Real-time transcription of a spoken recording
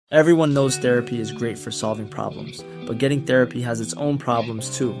Everyone knows therapy is great for solving problems, but getting therapy has its own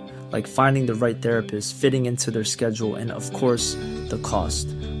problems too, like finding the right therapist, fitting into their schedule, and of course, the cost.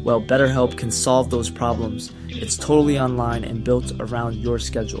 Well, BetterHelp can solve those problems. It's totally online and built around your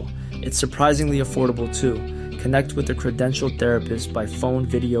schedule. It's surprisingly affordable too. Connect with a credentialed therapist by phone,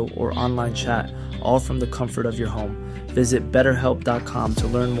 video, or online chat, all from the comfort of your home. Visit BetterHelp.com to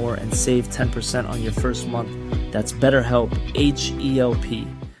learn more and save 10% on your first month. That's BetterHelp, H-E-L-P.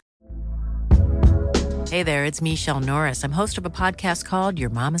 Hey there, it's Michelle Norris. I'm host of a podcast called Your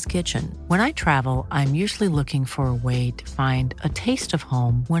Mama's Kitchen. When I travel, I'm usually looking for a way to find a taste of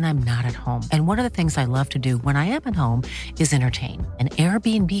home when I'm not at home. And one of the things I love to do when I am at home is entertain. And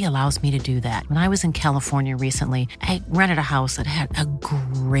Airbnb allows me to do that. When I was in California recently, I rented a house that had a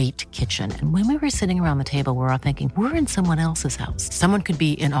great kitchen. And when we were sitting around the table, we're all thinking, we're in someone else's house. Someone could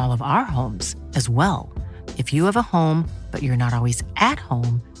be in all of our homes as well. If you have a home, but you're not always at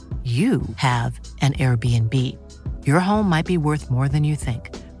home, you have an Airbnb. Your home might be worth more than you think.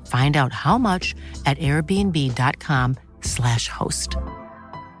 Find out how much at airbnb.com/host.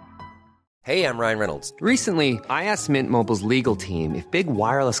 Hey, I'm Ryan Reynolds. Recently, I asked Mint Mobile's legal team if big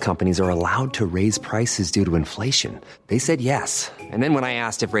wireless companies are allowed to raise prices due to inflation. They said yes. And then when I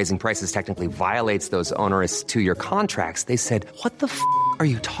asked if raising prices technically violates those onerous two-year contracts, they said, "What the f*** are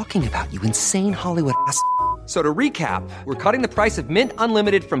you talking about, you insane Hollywood ass?" So to recap, we're cutting the price of Mint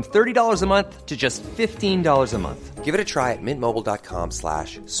Unlimited from $30 a month to just $15 a month. Give it a try at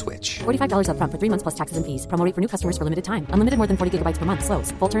mintmobile.com/switch. $45 up front for 3 months plus taxes and fees. Promo rate for new customers for limited time. Unlimited more than 40 gigabytes per month.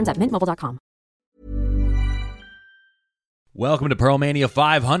 Slows full terms at mintmobile.com. Welcome to Pearl Mania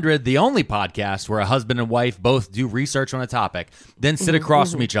 500, the only podcast where a husband and wife both do research on a topic, then sit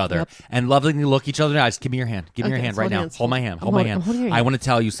across from each other and lovingly look each other in the eyes. Give me your hand. Give me your hand right now. Hold my hand. Hold my hand. I want to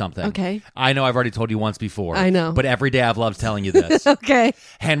tell you something. Okay. I know I've already told you once before. I know. But every day I've loved telling you this. Okay.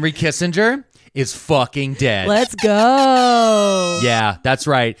 Henry Kissinger is fucking dead. Let's go. Yeah, that's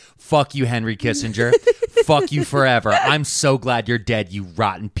right. Fuck you, Henry Kissinger. Fuck you forever. I'm so glad you're dead, you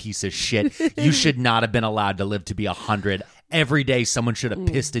rotten piece of shit. You should not have been allowed to live to be 100. Every day someone should have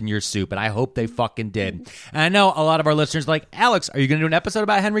pissed in your soup, and I hope they fucking did. And I know a lot of our listeners are like, Alex, are you going to do an episode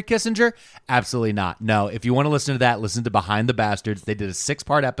about Henry Kissinger? Absolutely not. No, if you want to listen to that, listen to Behind the Bastards. They did a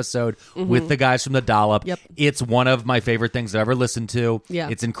 6-part episode with the guys from the Dollop. Yep. It's one of my favorite things I've ever listened to. Yeah.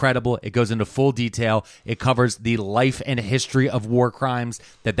 It's incredible. It goes into full detail. It covers the life and history of war crimes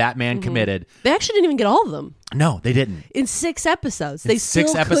that man committed. They actually didn't even get all of them. No, they didn't. In 6 episodes. In They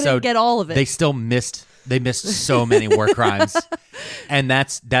six still episodes, couldn't get all of it. They still missed. They missed so many war crimes, and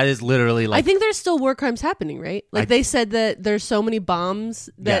that is literally like. I think there's still war crimes happening, right? Like they said that there's so many bombs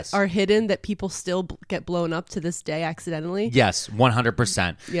that are hidden that people still get blown up to this day accidentally. Yes,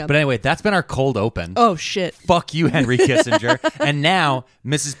 100%. Yeah. But anyway, that's been our cold open. Oh shit! Fuck you, Henry Kissinger. And now,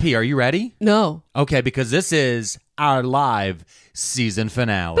 Mrs. P, are you ready? No. Okay, because this is our live season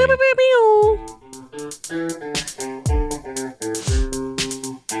finale. Pew, pew, pew, pew.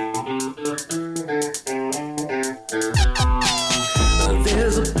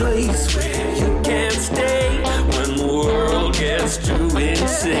 There's a place where you can't stay when the world gets too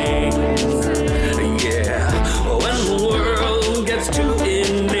insane. Yeah, when the world gets too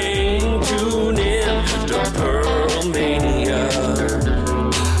inane, tune in to Pearl Mania.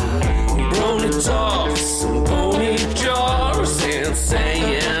 Brony talks and pony jars and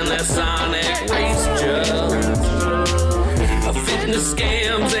saying that sonic race jars. Fitness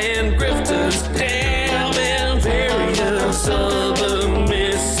scams and grifters, damn, and various other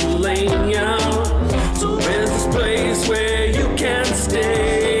miscellaneous. So where's this place where you can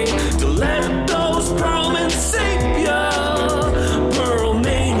stay to let those pearlmen save ya? Pearl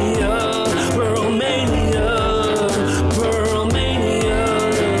Mania, Pearl Mania, Pearl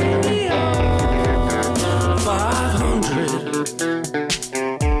Mania. 500.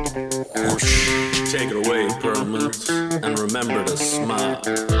 Whoosh. Take it away, Pearlmans, and remember to smile.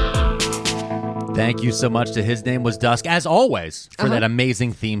 Thank you so much to His Name Was Dusk, as always, for that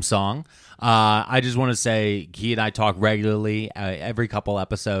amazing theme song. I just want to say he and I talk regularly, every couple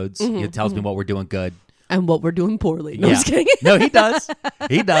episodes. He tells me what we're doing good. And what we're doing poorly. No, I'm just kidding. No, he does.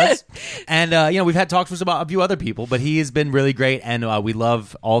 He does. And, we've had talks with about a few other people, but he has been really great, and we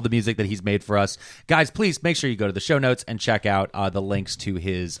love all the music that he's made for us. Guys, please make sure you go to the show notes and check out the links to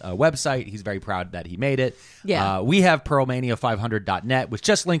his website. He's very proud that he made it. Yeah. We have pearlmania500.net, which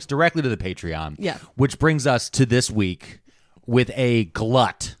just links directly to the Patreon. Yeah. Which brings us to this week with a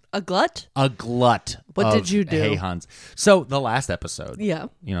glut. A glut? A glut. What did you do? Hey Huns. So the last episode. Yeah.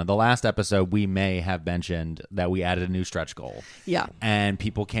 The last episode we may have mentioned that we added a new stretch goal. Yeah. And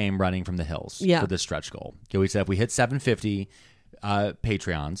people came running from the hills for this stretch goal. Okay, we said if we hit 750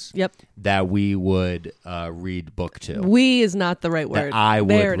 Patreons Yep. that we would read book to. We is not the right word. That I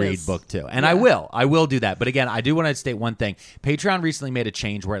There would it read is. book to. And I will do that. But again, I do want to state one thing. Patreon recently made a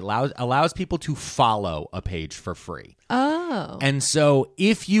change where it allows people to follow a page for free. Oh. And so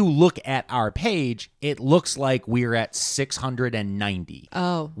if you look at our page, it looks like we're at 690.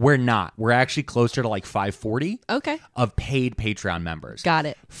 Oh. We're not. We're actually closer to like 540 Okay. of paid Patreon members. Got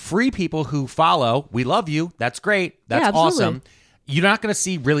it. Free people who follow, we love you. That's great. That's absolutely. awesome. You're not going to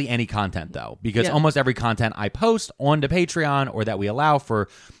see really any content, though, because Yeah. almost every content I post onto Patreon or that we allow for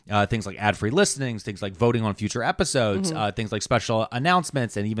things like ad-free listenings, things like voting on future episodes, things like special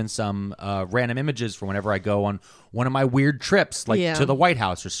announcements, and even some random images for whenever I go on one of my weird trips, like to the White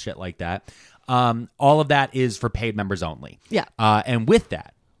House or shit like that. All of that is for paid members only. Yeah. And with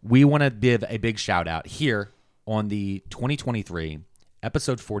that, we want to give a big shout out here on the 2023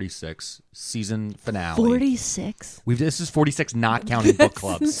 episode 46 season finale. 46? This is 46, not counting book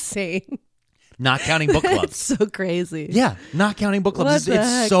clubs. Insane. Not counting book clubs. It's so crazy. Yeah, not counting book clubs. What the It's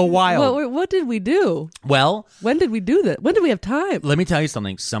heck? so wild. What did we do? Well, When did we do that? When did we have time? let me tell you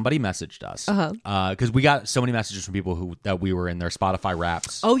something. Somebody messaged us because we got so many messages from people that we were in their Spotify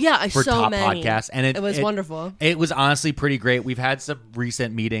Wraps. Oh, yeah. I for so top many. podcasts, and It was wonderful. It was honestly pretty great. We've had some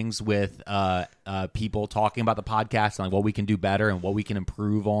recent meetings with people talking about the podcast and like what we can do better and what we can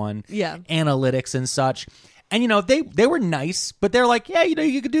improve on. Yeah. Analytics and such. And, they were nice, but they're like, yeah,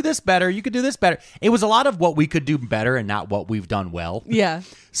 you could do this better. You could do this better. It was a lot of what we could do better and not what we've done well. Yeah.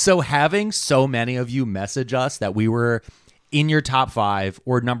 So having so many of you message us that we were in your top 5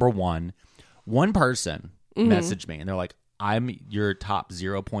 or number one person messaged me and they're like, I'm your top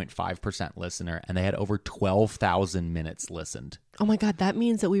 0.5% listener. And they had over 12,000 minutes listened. Oh, my God. That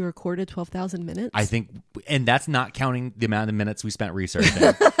means that we recorded 12,000 minutes? I think, and that's not counting the amount of minutes we spent researching.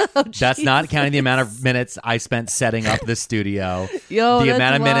 That's not counting the amount of minutes I spent setting up the studio. Yo, the that's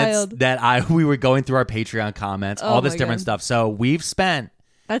amount of minutes wild. that we were going through our Patreon comments, all this my different God. stuff. So we've spent,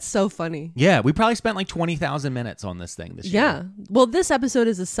 That's so funny. yeah, we probably spent like 20,000 minutes on this thing this year. Yeah. Well, this episode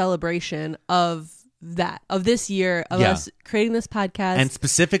is a celebration of this year, of us creating this podcast. And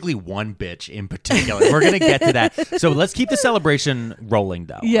specifically one bitch in particular. We're going to get to that. So let's keep the celebration rolling,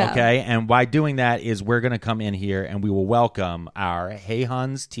 though. Yeah. Okay? And by doing that is we're going to come in here and we will welcome our Hey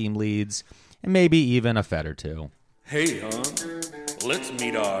Huns team leads and maybe even a Fed or two. Hey, hon, let's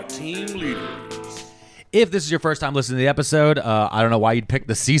meet our team leaders. If this is your first time listening to the episode, I don't know why you'd pick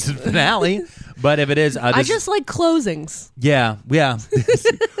the season finale, but if it is... I just like closings. Yeah.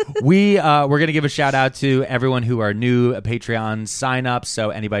 We're going to give a shout out to everyone who are new Patreon signups. So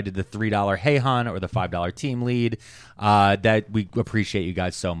anybody did the $3 Hey Hun or the $5 team lead, that we appreciate you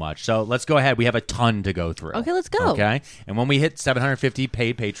guys so much. So let's go ahead. We have a ton to go through. Okay, let's go. Okay. And when we hit 750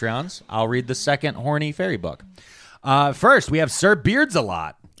 paid Patreons, I'll read the second horny fairy book. First, we have Sir Beards a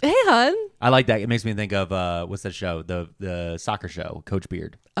Lot. Hey, hon. I like that. It makes me think of what's that show? The soccer show, Coach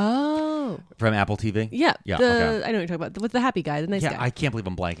Beard. Oh. From Apple TV? Yeah. Yeah. Okay. Okay. I know what you're talking about. With the happy guy, the nice Yeah, guy. I can't believe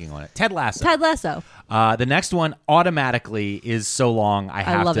I'm blanking on it. Ted Lasso. Ted Lasso. The next one automatically is so long I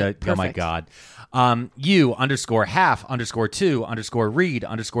have love to. it. Oh my Perfect. God. You _half_2_read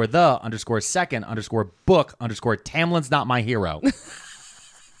 _the _second _book _Tamlin's not my hero.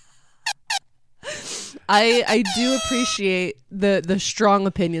 I do appreciate the strong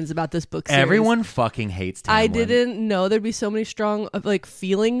opinions about this book series. Everyone fucking hates Tamlin. I didn't know there'd be so many strong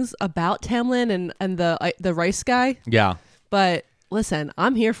feelings about Tamlin and the rice guy. Yeah. But listen,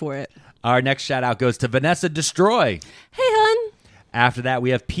 I'm here for it. Our next shout out goes to Vanessa Destroy. Hey, hun. After that,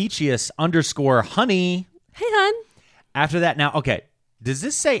 we have Peachius _honey. Hey, hun. After that, now, okay, does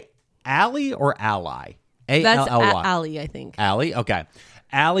this say Ally or Ally? That's A-L-L-Y. Allie, I think. Ally, okay.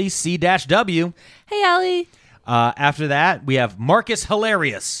 Ally C-W. Hey, Allie. After that, we have Marcus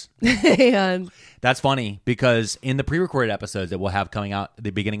Hilarious. Hey, hun. That's funny because in the pre-recorded episodes that we'll have coming out at the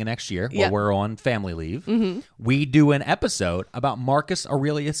beginning of next year, while Yep. we're on family leave, we do an episode about Marcus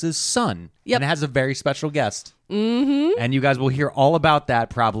Aurelius's son. Yep. And it has a very special guest. Mm-hmm. And you guys will hear all about that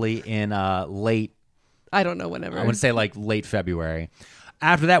probably in late, I don't know whenever. I want to say like late February.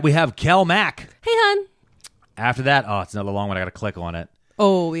 After that, we have Kel Mack. Hey, hun. After that, it's another long one. I got to click on it.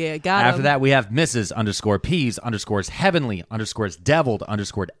 Oh, yeah, got After him. that, we have Mrs. _Peas _heavenly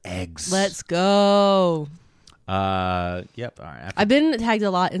 _deviled _eggs. Let's go. Yep. All right. I've been tagged a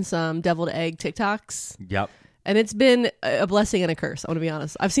lot in some deviled egg TikToks, Yep. and it's been a blessing and a curse. I want to be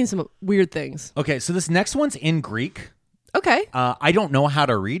honest. I've seen some weird things. Okay, so this next one's in Greek. Okay. I don't know how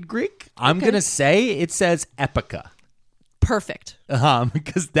to read Greek. I'm Okay. going to say it says epica. perfect.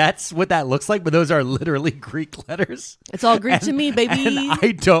 Because that's what that looks like, but those are literally Greek letters. It's all Greek to me, baby. And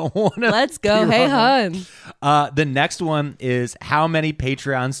I don't want to. Let's go. Hey, hun. The next one is how many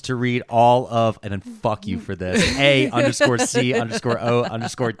Patreons to read all of, and then fuck you for this.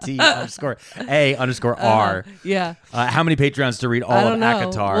 A_C_O_T_O_A_R. Yeah. How many Patreons to read all of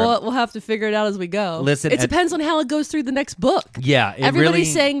ACOTAR? We'll have to figure it out as we go. Listen, it depends on how it goes through the next book. Yeah.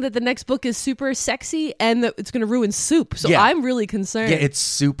 Everybody's saying that the next book is super sexy and that it's going to ruin soup. So I'm really concerned. Yeah, it's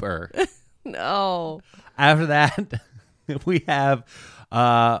super. No. After that, we have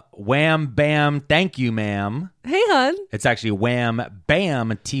Wham Bam Thank You Ma'am. Hey, hun. It's actually Wham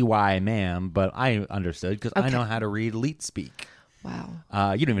Bam TY Ma'am, but I understood because I know how to read Leet Speak.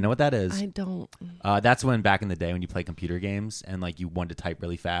 Wow. You don't even know what that is. I don't. That's when back in the day when you play computer games and like you wanted to type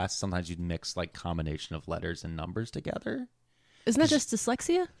really fast, sometimes you'd mix like combination of letters and numbers together. Isn't that just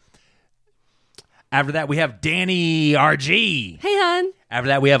dyslexia? After that, we have Danny RG. Hey, hun. After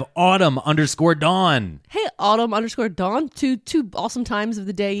that, we have Autumn_Dawn. Hey, Autumn_Dawn. Two awesome times of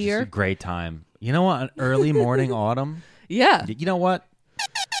the day year. It's a great time. You know what? An early morning autumn. Yeah. You know what?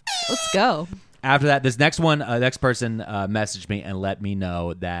 Let's go. After that, this next person messaged me and let me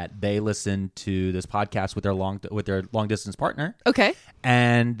know that they listened to this podcast with their long distance partner. Okay.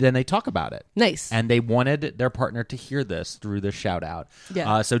 And then they talk about it. Nice. And they wanted their partner to hear this through the shout out.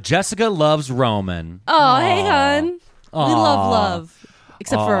 Yeah. So Jessica loves Roman. Oh, hey, hun. We love.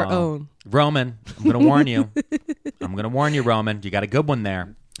 Except for our own. Roman, I'm going to warn you. I'm going to warn you, Roman. You got a good one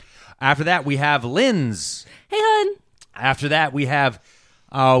there. After that, we have Linz. Hey, hun. After that, we have...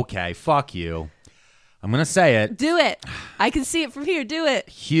 Okay, fuck you. I'm going to say it. Do it. I can see it from here. Do it.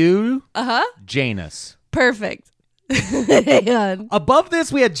 Hugh Janus. Perfect. Hey, hun. Above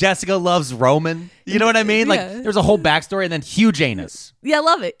this, we had Jessica loves Roman. You know what I mean? Like, Yeah. there's a whole backstory, and then Hugh Janus. Yeah,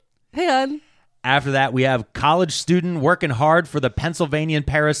 love it. Hey, hun. After that, we have college student working hard for the Pennsylvania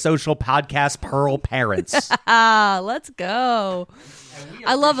parasocial podcast Pearl Parents. Let's go.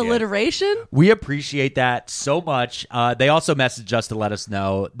 I love alliteration. We appreciate that so much. They also messaged us to let us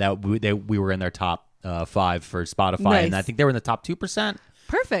know that we were in their top 5 for Spotify, Nice. and I think they were in the top 2%.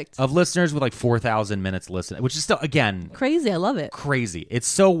 Perfect. Of listeners with like 4,000 minutes listened, which is still, again, Crazy. I love it. crazy. It's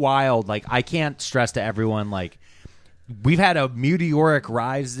so wild. Like, I can't stress to everyone, like, we've had a meteoric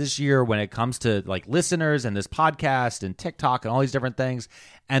rise this year when it comes to like listeners and this podcast and TikTok and all these different things.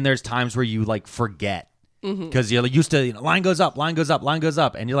 And there's times where you like forget because you're like, used to, line goes up, line goes up, line goes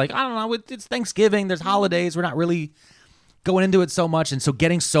up. And you're like, I don't know, it's Thanksgiving. There's holidays. We're not really going into it so much. And so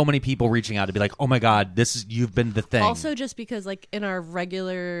getting so many people reaching out to be like, oh my God, you've been the thing. Also, just because like in our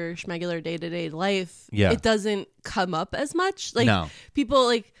regular schmegular day-to-day life, Yeah. it doesn't come up as much. Like No. people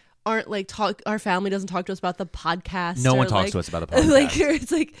like aren't like our family doesn't talk to us about the podcast. No or, one talks like- to us about the podcast. Like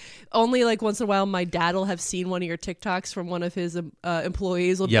it's like only like once in a while my dad will have seen one of your TikToks from one of his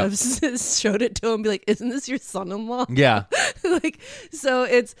employees will Yep. have showed it to him and be like, isn't this your son-in-law? Yeah. Like so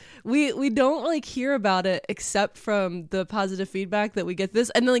it's we don't like hear about it except from the positive feedback that we get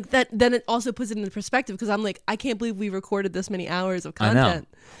this, and then like that then it also puts it into perspective because I'm like, I can't believe we recorded this many hours of I know. content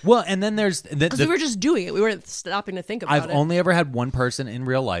Well, and then there's because we were just doing it. We weren't stopping to think about I've it. only ever had one person in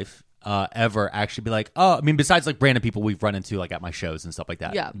real life ever actually be like, oh, I mean, besides like random people we've run into like at my shows and stuff like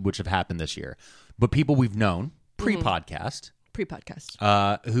that, Yeah. which have happened this year, but people we've known pre-podcast,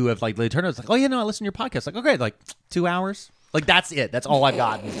 pre-podcast. who have like they turned out like, oh yeah, no, I listen to your podcast. Like, okay, like 2 hours, like that's it. That's all I've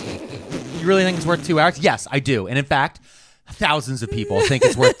gotten. You really think it's worth 2 hours? Yes, I do. And in fact, thousands of people think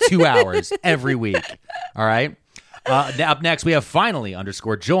it's worth 2 hours every week. All right. Up next, we have finally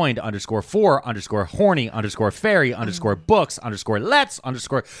 _joined _for _horny _fairy _books _let's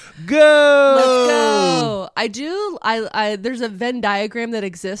 _go. Let's go. I there's a Venn diagram that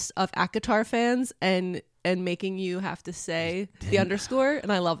exists of ACOTAR fans and making you have to say the underscore,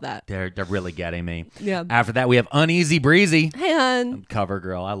 and I love that. They're really getting me. Yeah. After that, we have Uneasy Breezy. Hey, hun. Cover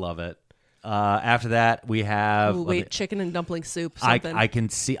girl. I love it. After that, we have... Ooh, wait, chicken and dumpling soup. Something. I can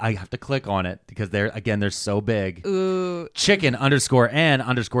see... I have to click on it because they're so big. Ooh. Chicken _and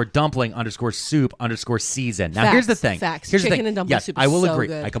 _dumpling _soup _season. Now, Facts, here's the thing. facts. Here's the Chicken thing. and dumpling yes, soup I is will so agree.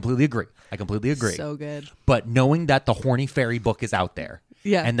 good. I completely agree. So good. But knowing that the Horny Fairy book is out there...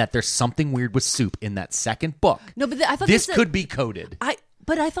 Yeah. And that there's something weird with soup in that second book. No, but I thought this they said, could be coded.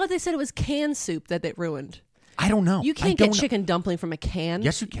 But I thought they said it was canned soup that they ruined. I don't know. You can't get chicken dumpling from a can.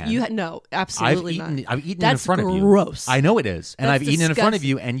 Yes, you can. No, absolutely I've eaten not. it That's in front of you. gross. I know it is. And That's I've eaten it in front of disgusting.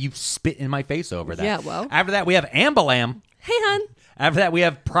 you, and you spit in my face over that. Yeah, well. After that, we have Ambalam. Hey, hun. After that, we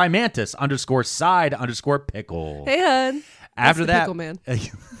have Primantis _side _pickle. Hey, hun. After That's that, the pickle man.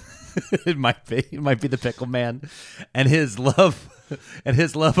 it might be the pickle man, and his love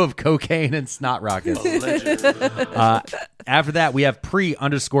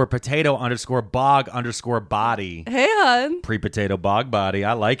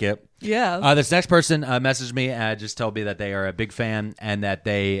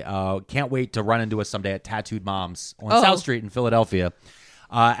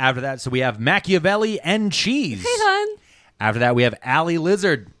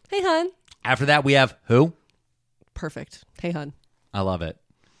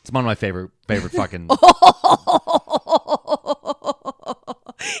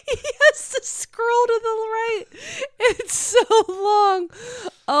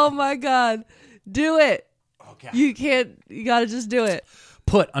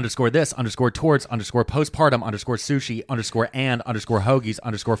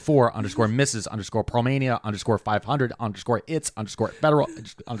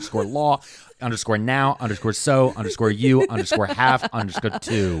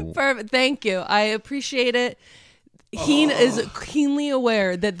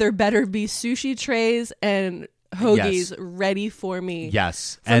better be sushi trays and hoagies ready for me.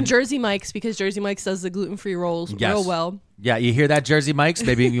 Yes. From Jersey Mike's, because Jersey Mike's does the gluten-free rolls real well. Yeah, you hear that, Jersey Mike's?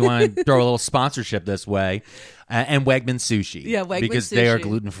 Maybe you want to throw a little sponsorship this way. And Wegman Sushi. Yeah, Wegman because Sushi. they are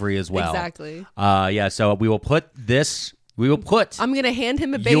gluten-free as well. Exactly. So we will put this... I'm going to hand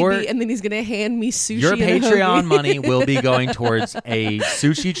him a baby, and then he's going to hand me sushi. Your and a Patreon hoagie. money will be going towards a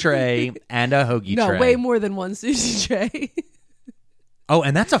sushi tray and a hoagie tray. No, way more than one sushi tray. Oh,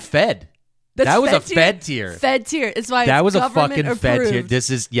 and that's a Fed. That was a Fed tier. Fed tier. It's why that it's was a fucking approved. Fed tier. This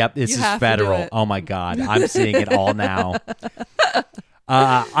is federal. Oh my God, I'm seeing it all now.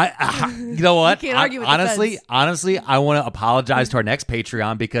 You know what? You can't argue with the feds. Honestly, I want to apologize to our next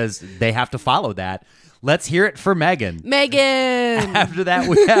Patreon because they have to follow that. Let's hear it for Megan. After that,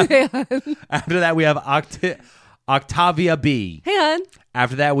 we have Octavia B. Hey, hon.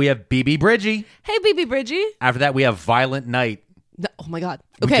 After that, we have BB Bridgie. Hey, BB Bridgie. After that, we have Violent Night. No, oh my God.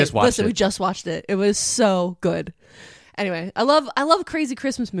 We Okay, just watched it. we just watched it. It was so good. Anyway, I love crazy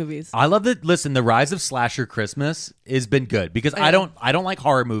Christmas movies. I love that. Listen, the rise of slasher Christmas has been good because I don't like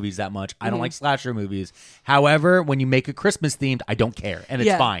horror movies that much. I don't like slasher movies. However, when you make it Christmas themed, I don't care, and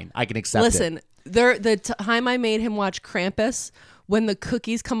it's fine. I can accept it. Listen, the time I made him watch Krampus, when the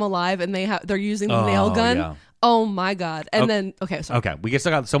cookies come alive and they're using the nail gun. Yeah. Oh my God! And then sorry. Okay, we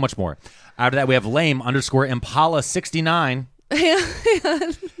still got so much more. After that, we have lame_Impala 69.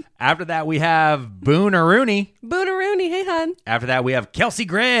 After that, we have Boonerooney. Boonerooney, hey hon. After that, we have Kelsey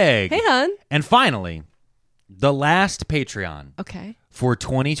Gregg. Hey hon. And finally, the last Patreon for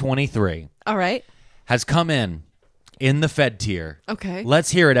 2023. All right. Has come in the Fed tier. Okay. Let's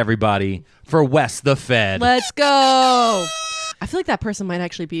hear it, everybody, for Wes the Fed. Let's go. I feel like that person might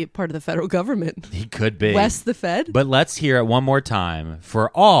actually be part of the federal government. He could be. Wes the Fed. But let's hear it one more time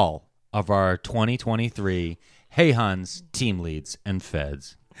for all of our 2023 Hey Huns, team leads, and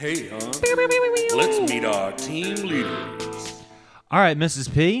feds. Hey, let's meet our team leaders. All right,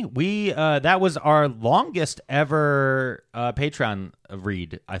 Mrs. P, that was our longest ever Patreon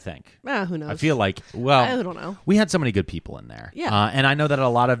read, I think. Who knows? I feel like, I don't know. We had so many good people in there. Yeah. And I know that a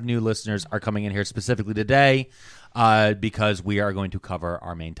lot of new listeners are coming in here specifically today because we are going to cover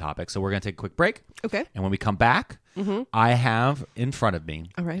our main topic. So we're going to take a quick break. Okay. And when we come back, I have in front of me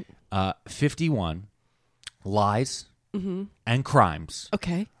 51 Lies and Crimes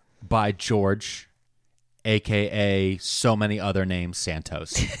by George, a.k.a. so many other names,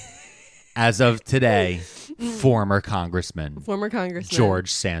 Santos. As of today, former Congressman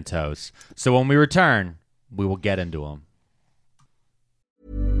George Santos. So when we return, we will get into him.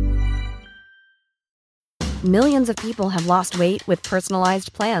 Millions of people have lost weight with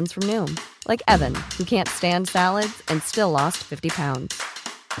personalized plans from Noom. Like Evan, who can't stand salads and still lost 50 pounds.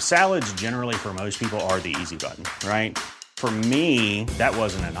 Salads generally for most people are the easy button, right? For me, that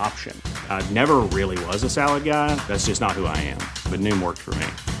wasn't an option. I never really was a salad guy. That's just not who I am. But Noom worked for me.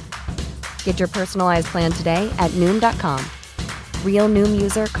 Get your personalized plan today at Noom.com. Real Noom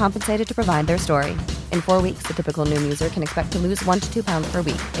user compensated to provide their story. In 4 weeks, the typical Noom user can expect to lose 1 to 2 pounds per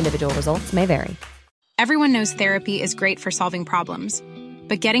week. Individual results may vary. Everyone knows therapy is great for solving problems.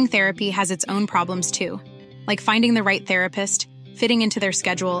 But getting therapy has its own problems too. Like finding the right therapist, fitting into their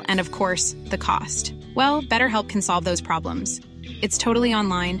schedule, and of course, the cost. Well, BetterHelp can solve those problems. It's totally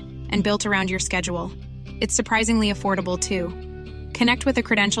online and built around your schedule. It's surprisingly affordable, too. Connect with a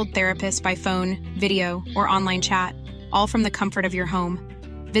credentialed therapist by phone, video, or online chat, all from the comfort of your home.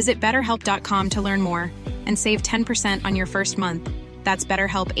 Visit BetterHelp.com to learn more and save 10% on your first month. That's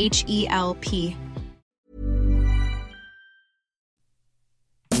BetterHelp, H-E-L-P.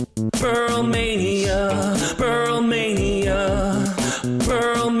 Pearlmania, Pearlmania.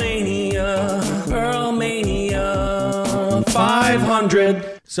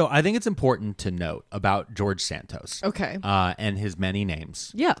 500. So I think it's important to note about George Santos. Okay. And his many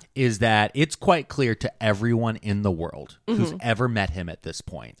names. Yeah. Is that it's quite clear to everyone in the world who's ever met him at this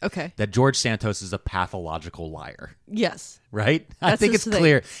point. Okay. That George Santos is a pathological liar. Yes. Right? I think it's his thing.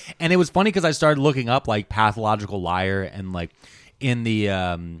 clear. And it was funny because I started looking up like pathological liar and like in the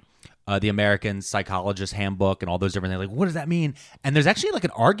American Psychologist Handbook and all those different things. Like, what does that mean? And there's actually like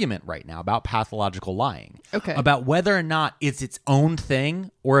an argument right now about pathological lying. Okay. About whether or not it's its own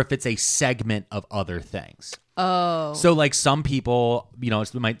thing or if it's a segment of other things. Oh. So like some people,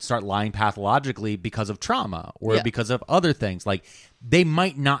 might start lying pathologically because of trauma or because of other things. Like they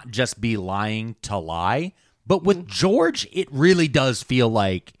might not just be lying to lie. But with George, it really does feel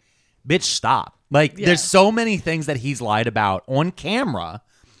like, bitch, stop. Like there's so many things that he's lied about on camera.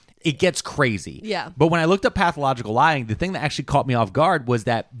 It gets crazy. Yeah. But when I looked up pathological lying, the thing that actually caught me off guard was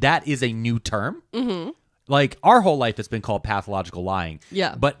that is a new term. Mm-hmm. Like our whole life has been called pathological lying.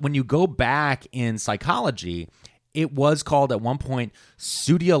 Yeah. But when you go back in psychology, it was called at one point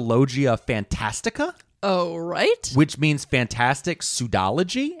pseudologia fantastica. Oh, right. Which means fantastic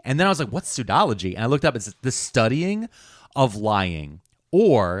pseudology. And then I was like, what's pseudology? And I looked up, it's the studying of lying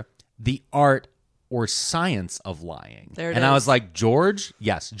or the art or science of lying. There it and I is. was like, George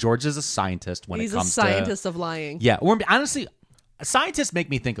is a scientist when He's it comes a scientist of lying. Yeah. Or honestly, scientists make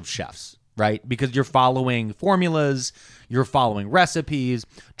me think of chefs, right? Because you're following formulas, you're following recipes.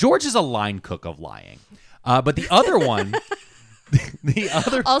 George is a line cook of lying. But the other one...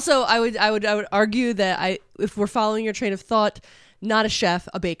 Also, I would argue that if we're following your train of thought, not a chef,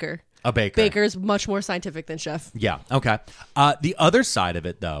 a baker. A baker. Baker is much more scientific than chef. Yeah. Okay. The other side of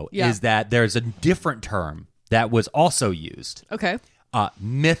it, though, is that there's a different term that was also used. Okay.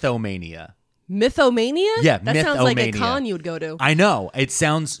 Mythomania. Mythomania? Yeah, that sounds like a mythomania. con you would go to. I know. It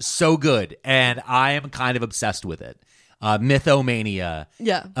sounds so good, and I am kind of obsessed with it. Mythomania.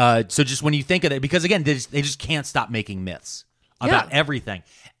 Yeah. So just when you think of it, because again, they just can't stop making myths about everything.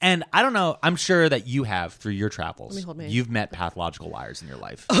 And I don't know, I'm sure that you have, through your travels, you've met pathological liars in your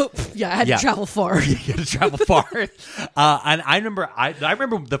life. Oh, yeah, I had to travel far. You had to travel far. And I remember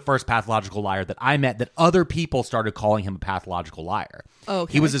the first pathological liar that I met that other people started calling him a pathological liar. Oh,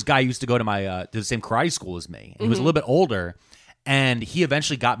 okay. He was this guy who used to go to to the same karate school as me. And he was a little bit older. And he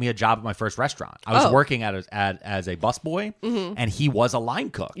eventually got me a job at my first restaurant. I was working as a busboy, and he was a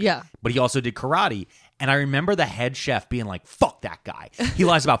line cook. Yeah. But he also did karate. And I remember the head chef being like, fuck that guy. He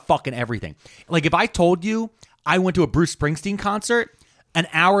lies about fucking everything. Like, if I told you I went to a Bruce Springsteen concert, an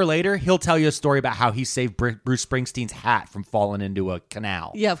hour later, he'll tell you a story about how he saved Bruce Springsteen's hat from falling into a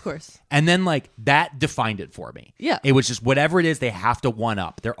canal. Yeah, of course. And then, like, that defined it for me. Yeah. It was just whatever it is, they have to one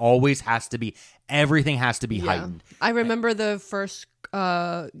up. There always has to be, everything has to be heightened. I remember the first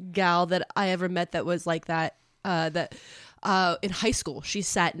gal that I ever met that was like that, in high school. She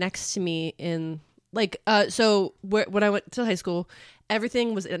sat next to me in, when I went to high school,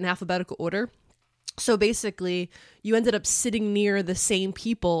 everything was in alphabetical order. So basically, you ended up sitting near the same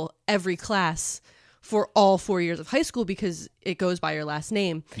people every class for all 4 years of high school because it goes by your last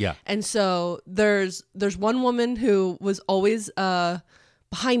name. Yeah. And so there's one woman who was always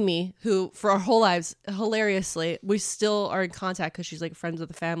behind me, who for our whole lives, hilariously, we still are in contact because she's like friends with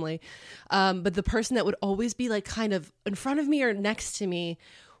the family. But the person that would always be like kind of in front of me or next to me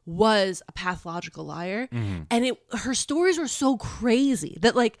was a pathological liar. Mm-hmm. And her stories were so crazy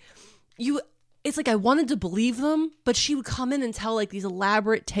that it's like I wanted to believe them, but she would come in and tell like these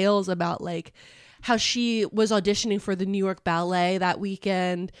elaborate tales about like how she was auditioning for the New York Ballet that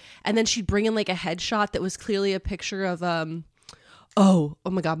weekend, and then she'd bring in like a headshot that was clearly a picture of oh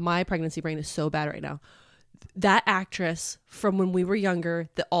my god, my pregnancy brain is so bad right now. That actress from when we were younger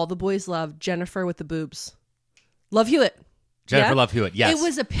that all the boys loved, Jennifer with the boobs. Love Hewitt. Jennifer Love Hewitt, yes. It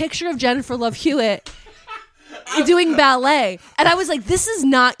was a picture of Jennifer Love Hewitt doing ballet. And I was like, this is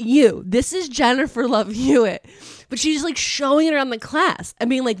not you. This is Jennifer Love Hewitt. But she's like showing it around the class. I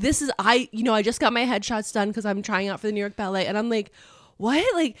mean, like, this is, I just got my headshots done because I'm trying out for the New York Ballet. And I'm like, what?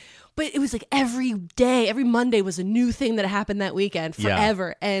 Like, but it was like every day, every Monday was a new thing that happened that weekend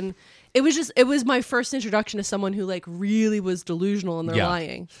forever. Yeah. And it was my first introduction to someone who like really was delusional in their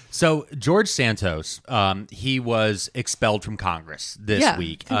lying. So George Santos, he was expelled from Congress this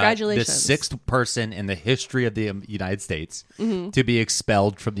week. Congratulations. The sixth person in the history of the United States to be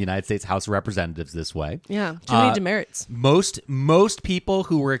expelled from the United States House of Representatives this way. Yeah, too many demerits. Most people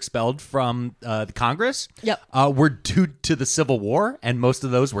who were expelled from the Congress were due to the Civil War, and most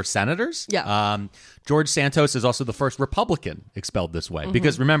of those were senators. Yeah. George Santos is also the first Republican expelled this way.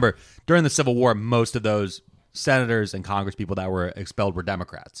 Because remember, during the Civil War, most of those senators and Congress people that were expelled were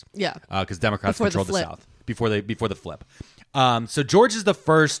Democrats. Yeah. Because Democrats Before the controlled the flip. South before the flip. So George is the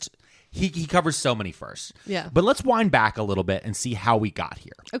first. He covers so many firsts. Yeah. But let's wind back a little bit and see how we got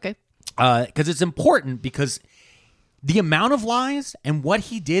here. Okay. Because it's important because the amount of lies and what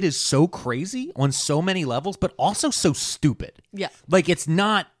he did is so crazy on so many levels, but also so stupid. Yeah. Like, it's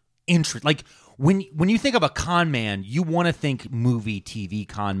not interesting. Like, when you think of a con man, you want to think movie, TV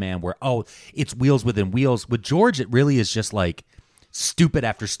con man where, it's wheels within wheels. With George, it really is just like stupid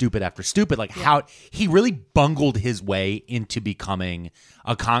after stupid after stupid. Like how he really bungled his way into becoming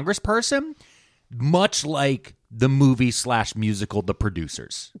a congressperson, much like the movie / musical The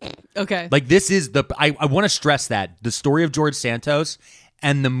Producers. Okay. Like this is I want to stress that the story of George Santos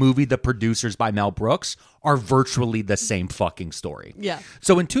and the movie The Producers by Mel Brooks are virtually the same fucking story. Yeah.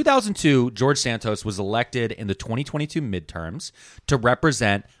 So in 2002, George Santos was elected in the 2022 midterms to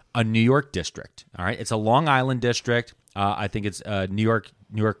represent a New York district. All right. It's a Long Island district. I think it's New York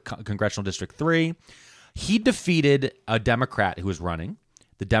Congressional District 3. He defeated a Democrat who was running.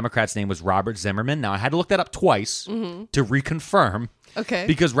 The Democrat's name was Robert Zimmerman. Now, I had to look that up twice to reconfirm. Okay.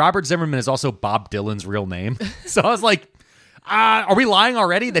 Because Robert Zimmerman is also Bob Dylan's real name. So I was like, are we lying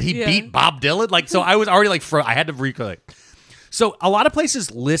already that he beat Bob Dylan? Like, so I was already like, I had to recollect. So a lot of places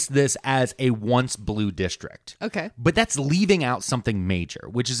list this as a once blue district. Okay. But that's leaving out something major,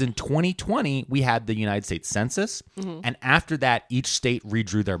 which is in 2020, we had the United States Census. And after that, each state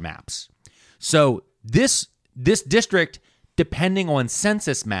redrew their maps. So this district, depending on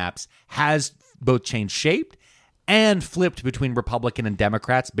census maps, has both changed shape and flipped between Republican and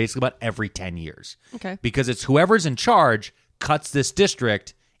Democrats basically about every 10 years. Okay. Because it's whoever's in charge cuts this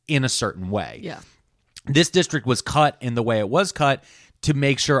district in a certain way. Yeah. This district was cut in the way it was cut to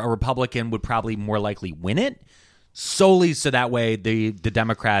make sure a Republican would probably more likely win it, solely so that way the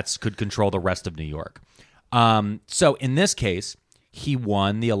Democrats could control the rest of New York. So in this case, he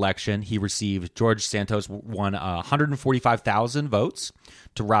won the election. George Santos won 145,000 votes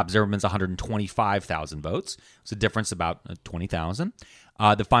to Rob Zimmerman's 125,000 votes. It's a difference about 20,000.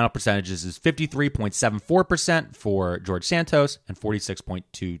 The final percentages is 53.74% for George Santos and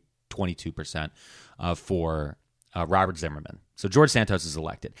 46.22% for Robert Zimmerman. So George Santos is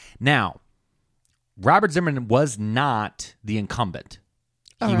elected. Now, Robert Zimmerman was not the incumbent.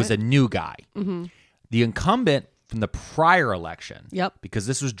 He was a new guy. Mm-hmm. The incumbent from the prior election, because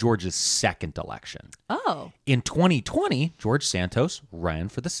this was George's second election. Oh. In 2020, George Santos ran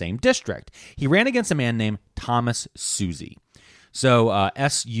for the same district. He ran against a man named Thomas Suozzi. So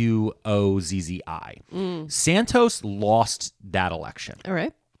Suozzi. Santos lost that election. All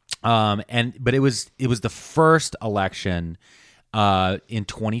right. But it was the first election in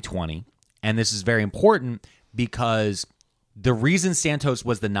 2020, and this is very important because the reason Santos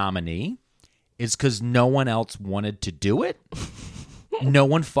was the nominee is because no one else wanted to do it. No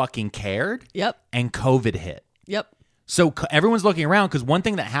one fucking cared. Yep. And COVID hit. Yep. So everyone's looking around because one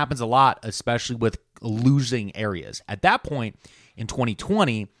thing that happens a lot, especially with losing areas, at that point in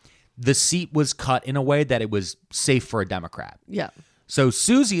 2020, the seat was cut in a way that it was safe for a Democrat. Yeah. So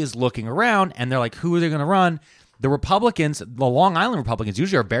Suozzi is looking around, and they're like, who are they going to run? The Republicans, the Long Island Republicans,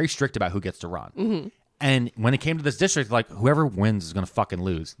 usually are very strict about who gets to run. Mm-hmm. And when it came to this district, like, whoever wins is going to fucking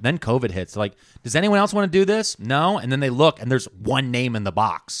lose. Then COVID hits. Like, does anyone else want to do this? No. And then they look, and there's one name in the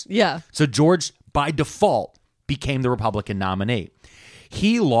box. Yeah. So George, by default, became the Republican nominee.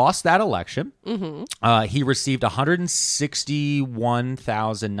 He lost that election. Mm-hmm. He received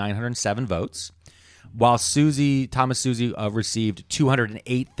 161,907 votes, while Thomas Suozzi received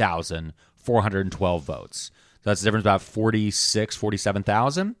 208,412 votes. So that's the difference, about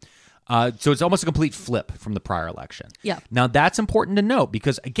 47,000. So it's almost a complete flip from the prior election. Yeah. Now, that's important to note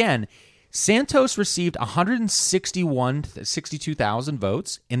because, again, Santos received 162,000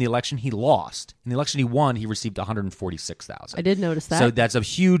 votes in the election he lost. In the election he won, he received 146,000. I did notice that. So that's a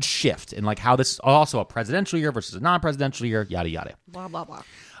huge shift in like how this is also a presidential year versus a non-presidential year, yada, yada. Blah, blah, blah.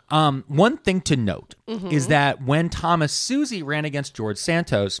 One thing to note is that when Thomas Suozzi ran against George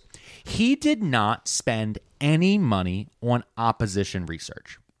Santos, he did not spend any money on opposition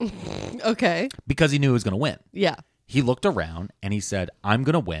research. Okay. Because he knew he was going to win. Yeah. He looked around and he said, I'm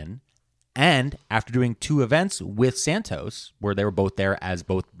going to win. And after doing 2 events with Santos, where they were both there as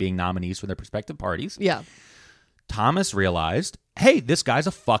both being nominees for their respective parties, Thomas realized, hey, this guy's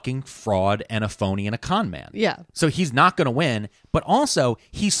a fucking fraud and a phony and a con man. Yeah. So he's not going to win. But also,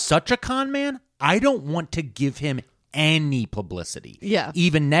 he's such a con man, I don't want to give him any publicity. Yeah.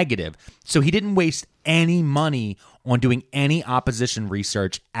 Even negative. So he didn't waste any money on doing any opposition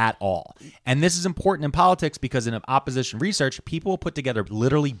research at all. And this is important in politics because in opposition research, people will put together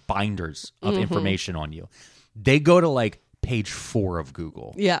literally binders of information on you. They go to like page 4 of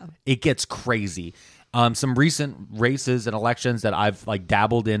Google. Yeah. It gets crazy. Some recent races and elections that I've like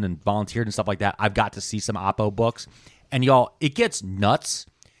dabbled in and volunteered and stuff like that, I've got to see some oppo books. And y'all, it gets nuts.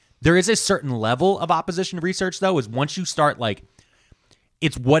 There is a certain level of opposition research, though, is once you start like,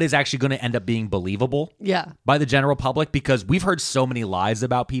 it's what is actually going to end up being believable by the general public, because we've heard so many lies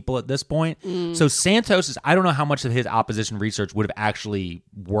about people at this point. So Santos I don't know how much of his opposition research would have actually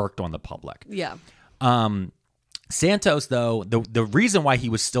worked on the public. Yeah. Santos, though, the reason why he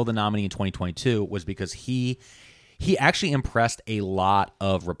was still the nominee in 2022 was because he actually impressed a lot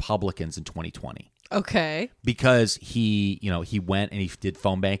of Republicans in 2020. Okay. Because he went and he did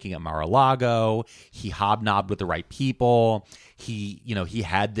phone banking at Mar-a-Lago. He hobnobbed with the right people. He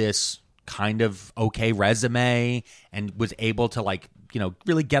had this kind of okay resume and was able to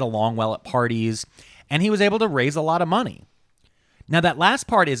really get along well at parties. And he was able to raise a lot of money. Now, that last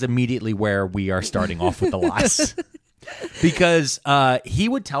part is immediately where we are starting off with the lies. Because he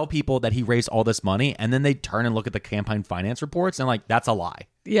would tell people that he raised all this money, and then they'd turn and look at the campaign finance reports, and that's a lie.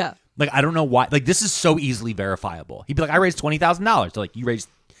 Yeah. I don't know why. This is so easily verifiable. He'd be like, I raised $20,000. So, you raised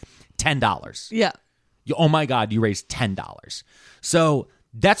 $10. Yeah. Oh, my God, you raised $10. So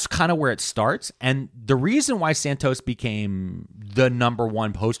that's kind of where it starts. And the reason why Santos became the number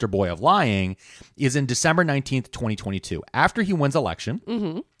one poster boy of lying is in December 19th, 2022. After he wins election,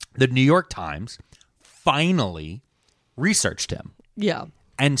 the New York Times finally researched him. Yeah.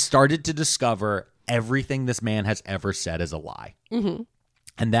 And started to discover everything this man has ever said is a lie.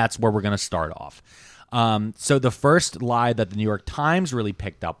 And that's where we're going to start off. So the first lie that the New York Times really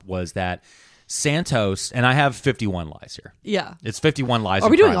picked up was that Santos, and I have 51 lies here. Yeah. It's 51 lies. Are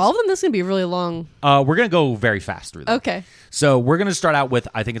we doing all of them? This is going to be really long. We're going to go very fast through them. Okay. So we're going to start out with,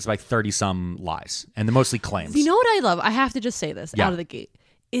 I think it's like 30-some lies, and they're mostly claims. You know what I love? I have to just say this out of the gate.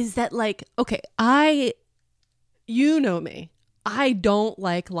 Is that you know me. I don't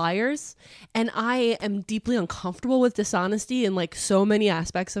like liars, and I am deeply uncomfortable with dishonesty in so many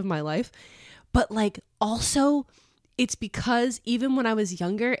aspects of my life. But also, it's because even when I was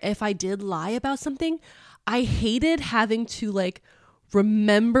younger, if I did lie about something, I hated having to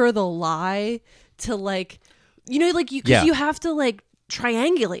remember the lie to you have to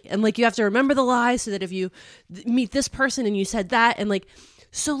triangulate, and you have to remember the lie so that if you meet this person and you said that, and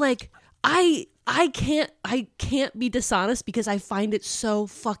I can't be dishonest because I find it so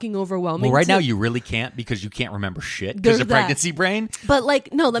fucking overwhelming. Well, right now you really can't, because you can't remember shit because of pregnancy brain. But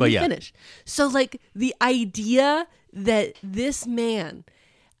no, let me finish. So the idea that this man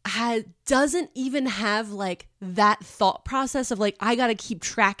doesn't even have that thought process of I gotta keep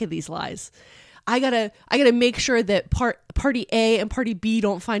track of these lies. I gotta make sure that party A and party B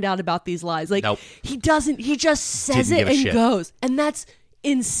don't find out about these lies. Nope. He doesn't. He just says it and goes, and that's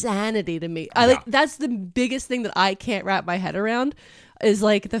insanity to me. That's the biggest thing that I can't wrap my head around, is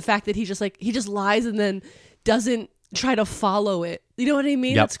the fact that he just lies and then doesn't try to follow it. You know what I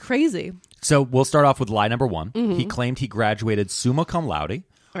mean? That's crazy. So we'll start off with lie number 1. He claimed he graduated summa cum laude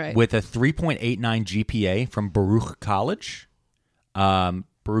with a 3.89 GPA from Baruch College.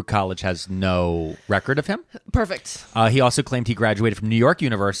 Baruch College has no record of him. Perfect. He also claimed he graduated from New York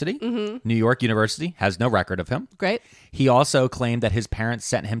University. New York University has no record of him. Great. He also claimed that his parents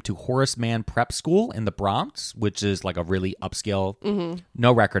sent him to Horace Mann Prep School in the Bronx, which is a really upscale.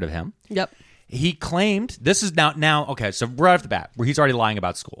 No record of him. Yep. He claimed, this is now okay, so right off the bat, where he's already lying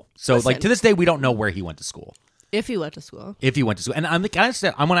about school. So Listen. to this day, we don't know where he went to school. If he went to school. And I'm going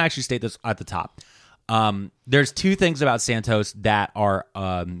to actually state this at the top. There's 2 things about Santos that are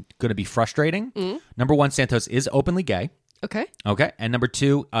going to be frustrating. Number 1, Santos is openly gay. Okay. And number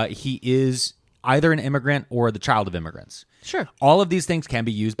 2, he is either an immigrant or the child of immigrants. Sure. All of these things can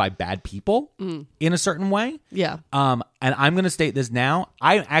be used by bad people in a certain way. Yeah. And I'm going to state this now.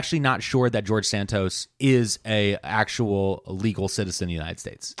 I'm actually not sure that George Santos is a actual legal citizen of the United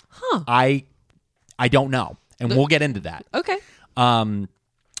States. Huh. I don't know. And we'll get into that. Okay. All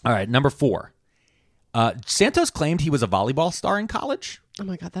right. Number 4. Santos claimed he was a volleyball star in college. Oh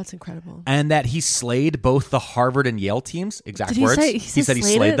my God, that's incredible. And that he slayed both the Harvard and Yale teams. Exact words. He said he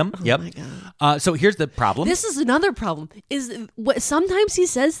slayed them. Oh yep. my God. So here's the problem. This is another problem. Sometimes he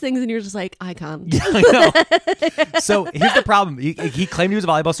says things and you're just like, icon. Yeah, I know. So here's the problem. He claimed he was a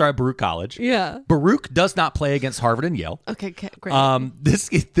volleyball star at Baruch College. Yeah. Baruch does not play against Harvard and Yale. Okay, great.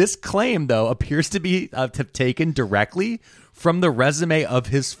 This claim, though, appears to be taken directly from the resume of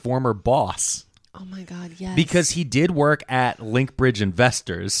his former boss. Oh my God, yes. Because he did work at Linkbridge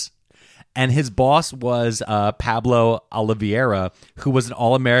Investors, and his boss was Pablo Oliveira, who was an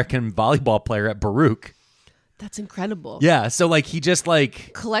All-American volleyball player at Baruch. That's incredible. Yeah, so like he just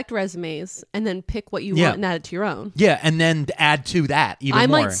like collect resumes and then pick what you Yeah. want and add it to your own. yeah, and then add to that even I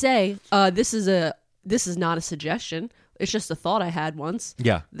more. might say, this is not a suggestion. It's just a thought I had once.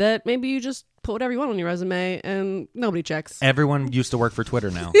 Yeah. That maybe you just put whatever you want on your resume and nobody checks. Everyone used to work for Twitter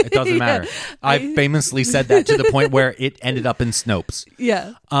now. It doesn't matter. I famously said that to the point where it ended up in Snopes.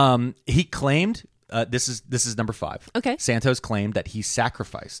 Yeah. He claimed this is number 5. Okay. Santos claimed that he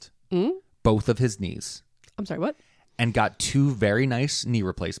sacrificed both of his knees I'm sorry, what? and got 2 very nice knee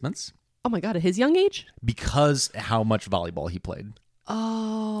replacements Oh my God, at his young age? because how much volleyball he played.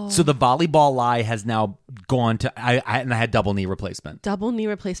 Oh. So the volleyball lie has now gone to I had double knee replacement. Double knee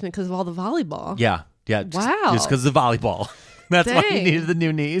replacement because of all the volleyball. Yeah. Wow. Just because of the volleyball. That's why he Dang. needed the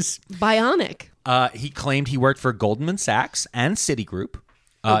new knees. Bionic. He claimed he worked for Goldman Sachs and Citigroup,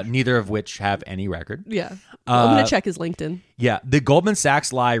 neither of which have any record. Yeah. I'm going to check his LinkedIn. Yeah, the Goldman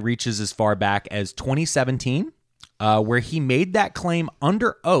Sachs lie reaches as far back as 2017, where he made that claim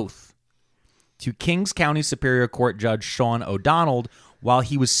under oath to Kings County Superior Court Judge Sean O'Donnell while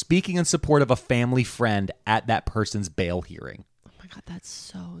he was speaking in support of a family friend at that person's bail hearing. Oh my God, that's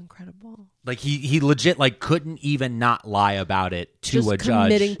so incredible. Like he legit like couldn't even not lie about it to Just a judge.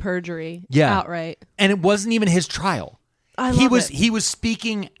 committing perjury. Yeah. Outright. And it wasn't even his trial. He was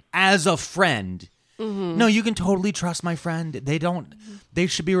speaking as a friend. Mm-hmm. No, you can totally trust my friend. They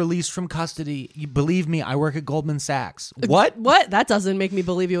should be released from custody. You believe me, I work at Goldman Sachs. What? What? That doesn't make me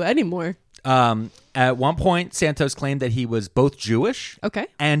believe you anymore. At one point, Santos claimed that he was both Jewish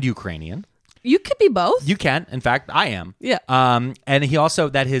and Ukrainian. You could be both. You can. In fact, I am. Yeah. And he also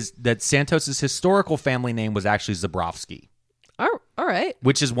that Santos's historical family name was actually Zabrovsky, All right.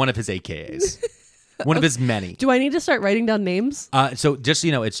 which is one of his AKAs. One of his many. Do I need to start writing down names? So just so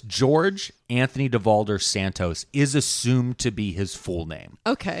you know, it's George Anthony DeValder Santos is assumed to be his full name.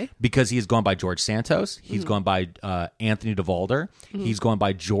 Okay. Because he is going by George Santos. He's going by Anthony DeValder. He's going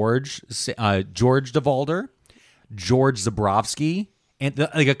by George DeValder, George Zabrovsky. And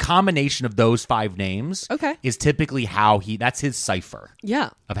like a combination of those 5 names is typically how that's his cipher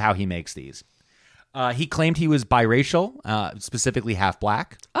of how he makes these. He claimed he was biracial, specifically half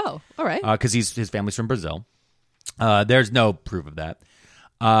black. Oh, all right. Because his family's from Brazil. There's no proof of that.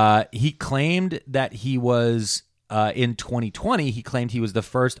 He claimed that he was, in 2020, he claimed he was the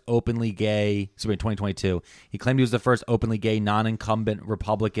first openly gay, sorry, 2022, he claimed he was the first openly gay non-incumbent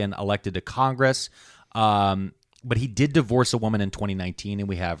Republican elected to Congress. But he did divorce a woman in 2019, and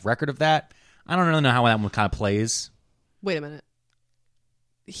we have record of that. I don't really know how that one kind of plays. Wait a minute.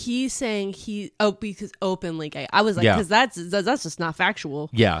 He's saying because openly gay. I was like, because that's just not factual.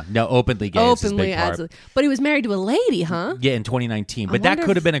 Yeah, no, openly gay is his big part. But he was married to a lady, huh? Yeah, in 2019. But that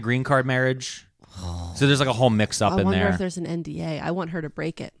could have been a green card marriage. So there's like a whole mix up in there. I wonder if there's an NDA. I want her to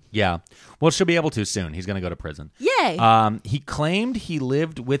break it. Yeah. Well, she'll be able to soon. He's going to go to prison. Yay. He claimed he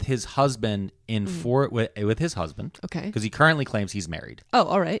lived with his husband with his husband. Okay. Because he currently claims he's married. Oh,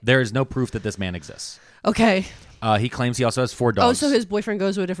 all right. There is no proof that this man exists. Okay. He claims he also has 4 dogs. Oh, so his boyfriend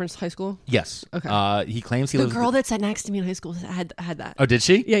goes to a different high school? Yes. Okay. He claims he the lives girl that sat next to me in high school had that. Oh, did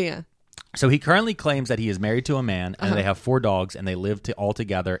she? Yeah. So he currently claims that he is married to a man and they have 4 dogs and they live all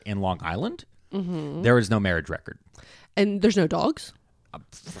together in Long Island. Mm-hmm. There is no marriage record. And there's no dogs?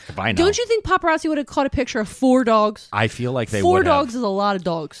 If I know. Don't you think paparazzi would have caught a picture of 4 dogs? I feel like they 4 would have. 4 dogs is a lot of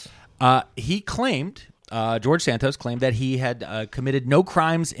dogs. He claimed, George Santos claimed that he had committed no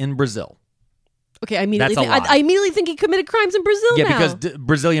crimes in Brazil. Okay, I immediately think he committed crimes in Brazil now. Yeah, because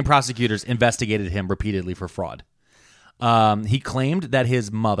Brazilian prosecutors investigated him repeatedly for fraud. He claimed that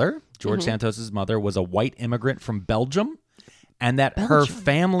his mother, George Santos's mother, was a white immigrant from Belgium, and that her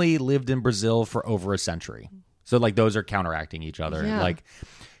family lived in Brazil for over a century. So, like, those are counteracting each other. Yeah. Like,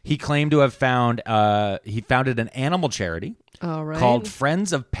 he claimed to have he founded an animal charity called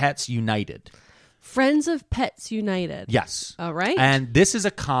Friends of Pets United. Friends of Pets United. Yes. All right. And this is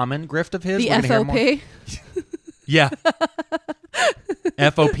a common grift of his. The We're gonna hear FOP? Yeah.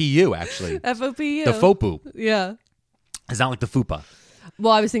 FOPU, actually. FOPU. The FOPU. Yeah. It's not like the FUPA.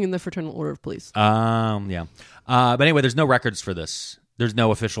 Well, I was thinking the Fraternal Order of Police. Yeah. But anyway, there's no records for this. There's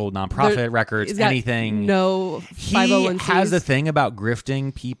no official nonprofit records, anything. No 501c. He has a thing about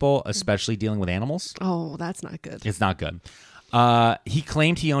grifting people, especially dealing with animals. Oh, that's not good. It's not good. He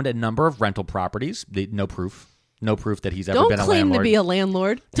claimed he owned a number of rental properties. No proof. No proof that he's ever been a landlord. Don't claim to be a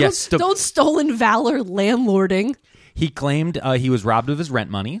landlord. Yes. Don't stolen valor landlording. He claimed he was robbed of his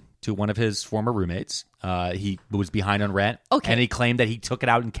rent money to one of his former roommates. He was behind on rent. Okay. And he claimed that he took it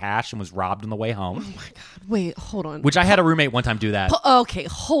out in cash and was robbed on the way home. Oh, my God. Wait, hold on. Which I had a roommate one time do that. Okay,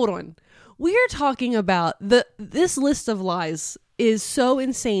 hold on. We're talking about this list of lies is so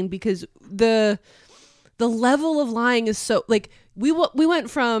insane because the the level of lying is so like we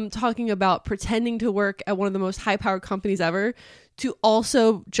went from talking about pretending to work at one of the most high powered companies ever to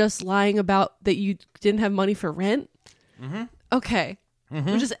also just lying about that you didn't have money for rent. Okay.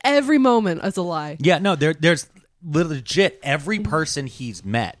 Just every moment is a lie. Yeah, no, there's legit every person he's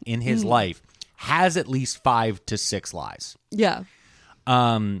met in his life has at least 5 to 6 lies. Yeah.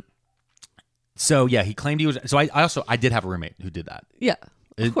 So yeah, he claimed he was. So I did have a roommate who did that. Yeah.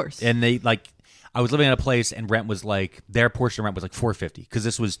 Of course. And they I was living at a place and rent was like their portion of rent was like $450 because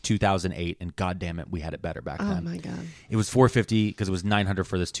this was 2008 and god damn it, we had it better back then. Oh my god. It was $450 because it was $900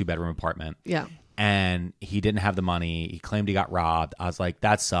 for this 2-bedroom apartment. Yeah. And he didn't have the money. He claimed he got robbed. I was like,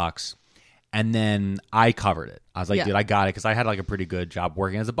 that sucks. And then I covered it. I was like, dude, I got it because I had like a pretty good job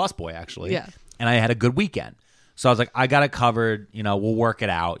working as a busboy actually. Yeah. And I had a good weekend. So I was like, I got it covered. You know, we'll work it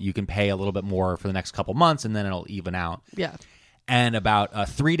out. You can pay a little bit more for the next couple months and then it'll even out. Yeah. And about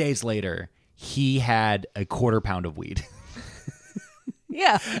 3 days later, he had a quarter pound of weed.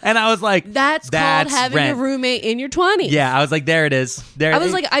 Yeah. And I was like, That's called having rent. a roommate in your 20s. Yeah, I was like, there it is. There. I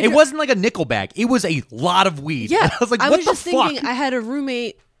was like, it wasn't like a nickel bag. It was a lot of weed. Yeah. And I was like, what I was the just fuck? thinking I had a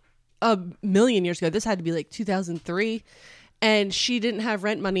roommate a million years ago. This had to be like 2003. And she didn't have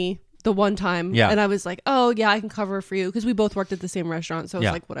rent money the one time. Yeah. And I was like, oh, yeah, I can cover for you. Because we both worked at the same restaurant. So I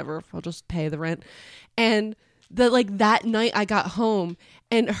was like, whatever, I'll just pay the rent. And that night I got home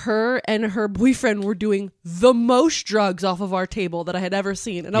and her boyfriend were doing the most drugs off of our table that I had ever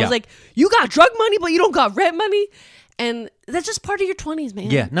seen. And I was like, you got drug money, but you don't got rent money? And that's just part of your 20s, man.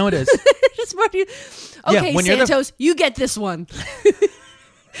 Yeah, no, it is. Just part of your... Okay, when Santos, you get this one.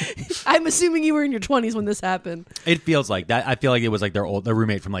 I'm assuming you were in your 20s when this happened. It feels like that. I feel like it was like their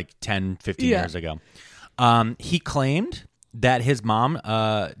roommate from like 10, 15 years ago. He claimed that his mom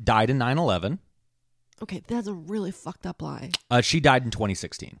died in 9/11. Okay, that's a really fucked up lie. She died in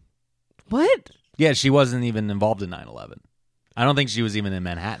 2016. What? Yeah, she wasn't even involved in 9/11. I don't think she was even in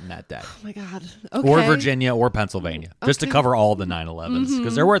Manhattan that day. Oh my God. Okay. Or Virginia or Pennsylvania. Just to cover all the 9/11s.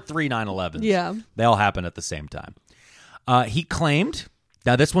 Because there were 3 9/11s. Yeah. They all happened at the same time. He claimed...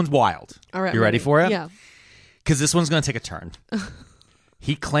 Now, this one's wild. All right. You ready for it? Yeah. Because this one's going to take a turn.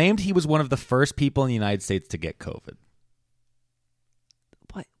 He claimed he was one of the first people in the United States to get COVID.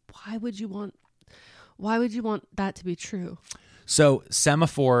 What? Why would you want that to be true? So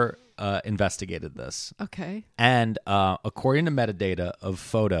Semaphore investigated this. Okay. And according to metadata of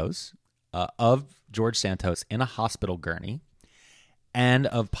photos of George Santos in a hospital gurney and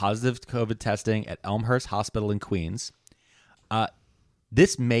of positive COVID testing at Elmhurst Hospital in Queens,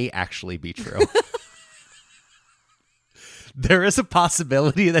 this may actually be true. There is a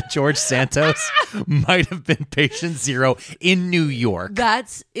possibility that George Santos might have been patient 0 in New York.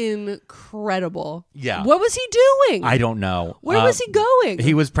 That's incredible. Yeah. What was he doing? I don't know. Where was he going?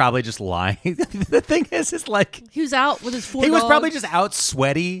 He was probably just lying. The thing is like... He was out with his 4 He was dogs. probably just out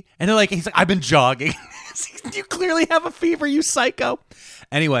sweaty. And he's like, I've been jogging. You clearly have a fever, you psycho.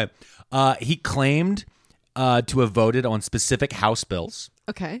 Anyway, he claimed to have voted on specific House bills.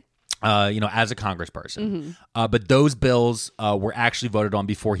 Okay. As a congressperson. But those bills were actually voted on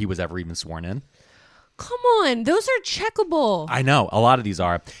before he was ever even sworn in. Come on. Those are checkable. I know. A lot of these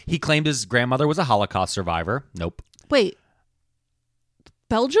are. He claimed his grandmother was a Holocaust survivor. Nope. Wait.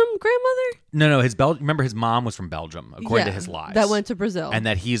 Belgium grandmother? No. Remember, his mom was from Belgium, according to his lies. That went to Brazil. And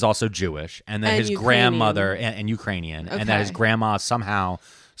that he's also Jewish. And that And his Ukrainian. grandmother, and Ukrainian. Okay. And that his grandma somehow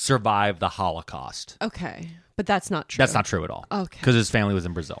survived the Holocaust. Okay. But that's not true. That's not true at all. Okay. Because his family was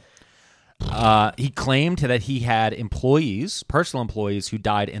in Brazil. He claimed that he had personal employees, who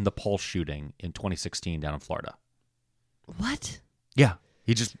died in the Pulse shooting in 2016 down in Florida. What? Yeah,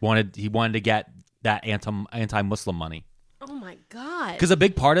 he wanted to get that anti-Muslim money. Oh my God. Because a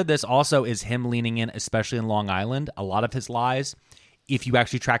big part of this also is him leaning in, especially in Long Island. A lot of his lies, if you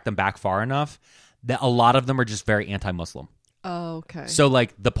actually track them back far enough, that a lot of them are just very anti-Muslim. Oh, okay. So,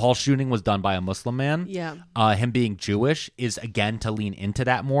 like, the Pulse shooting was done by a Muslim man. Yeah. Him being Jewish is, again, to lean into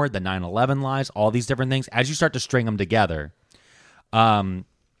that more. The 9/11 lies, all these different things. As you start to string them together,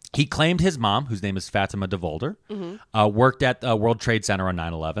 he claimed his mom, whose name is Fatima DeVolder, worked at the World Trade Center on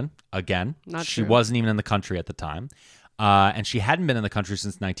 9/11. Again, Not she true. wasn't even in the country at the time. And she hadn't been in the country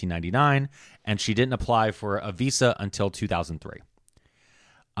since 1999, and she didn't apply for a visa until 2003.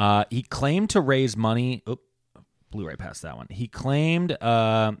 He claimed to raise money... blew right past that one. He claimed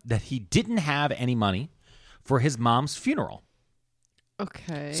that he didn't have any money for his mom's funeral.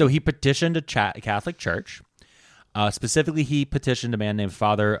 Okay. So he petitioned a Catholic church. Specifically, he petitioned a man named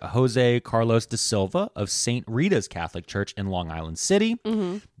Father Jose Carlos de Silva of St. Rita's Catholic Church in Long Island City.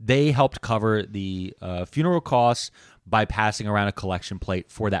 They helped cover the funeral costs by passing around a collection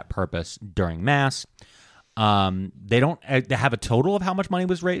plate for that purpose during Mass. They don't have a total of how much money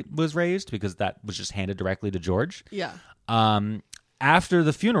was raised because that was just handed directly to George. Yeah. After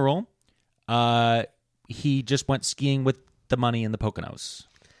the funeral, he just went skiing with the money in the Poconos.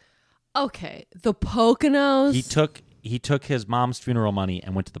 Okay, the Poconos. He took his mom's funeral money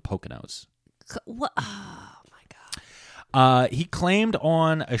and went to the Poconos. What? Oh my God. He claimed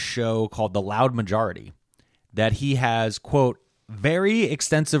on a show called The Loud Majority that he has, quote, very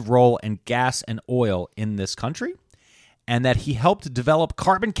extensive role in gas and oil in this country, and that he helped develop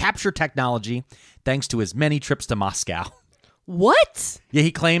carbon capture technology thanks to his many trips to Moscow. What? Yeah,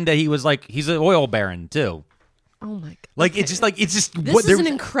 he claimed that he's an oil baron too. Oh my God. Like, okay. it's just This is an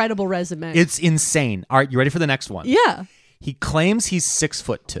incredible resume. It's insane. All right, you ready for the next one? Yeah. He claims he's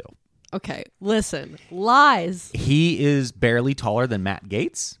 6'2". Okay, listen. Lies. He is barely taller than Matt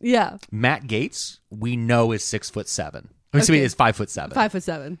Gaetz. Yeah. Matt Gaetz, we know, is 6'7". Okay. Is 5'7".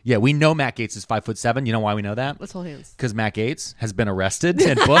 5'7". Yeah, we know Matt Gaetz is 5'7". You know why we know that? Let's hold hands. Because Matt Gaetz has been arrested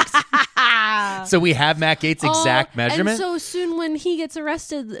and booked. So we have Matt Gaetz' exact measurement. And so soon when he gets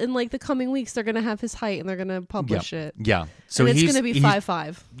arrested in like the coming weeks, they're going to have his height and they're going to publish it. Yeah. So and it's going to be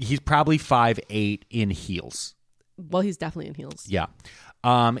 5'5". He's probably 5'8" in heels. Well, he's definitely in heels. Yeah.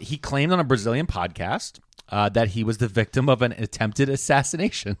 He claimed on a Brazilian podcast that he was the victim of an attempted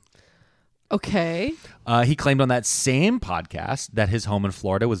assassination. Okay. He claimed on that same podcast that his home in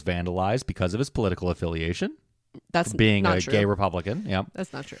Florida was vandalized because of his political affiliation. That's being not a true. gay Republican. Yeah.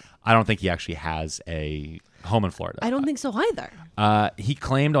 That's not true. I don't think he actually has a home in Florida. I don't think so either. He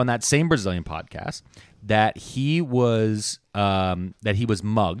claimed on that same Brazilian podcast that he was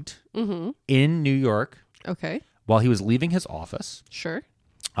mugged in New York. Okay. While he was leaving his office. Sure.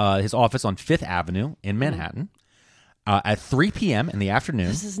 His office on 5th Avenue in Manhattan at 3 p.m. in the afternoon.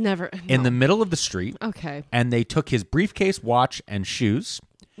 This is never... In the middle of the street. Okay. And they took his briefcase, watch, and shoes.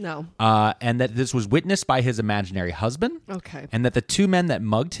 No. And that this was witnessed by his imaginary husband. Okay. And that the two men that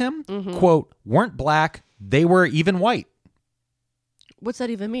mugged him, quote, weren't black, they were even white. What's that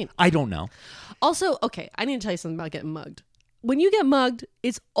even mean? I don't know. Also, okay, I need to tell you something about getting mugged. When you get mugged,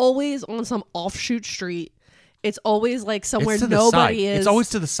 it's always on some offshoot street. It's always like somewhere nobody is. It's always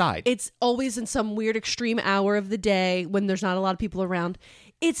to the side. It's always in some weird extreme hour of the day when there's not a lot of people around.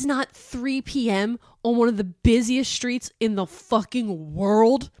 It's not 3 p.m. on one of the busiest streets in the fucking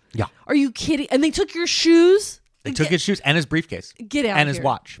world. Yeah. Are you kidding? And they took your shoes? They took his shoes and his briefcase. Get out and of his here.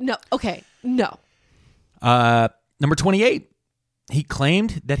 watch. No. Okay. No. Number 28. He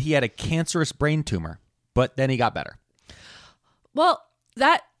claimed that he had a cancerous brain tumor, but then he got better. Well,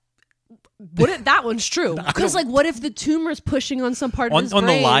 that one's true. Because, like, what if the tumor's pushing on some part of his brain? On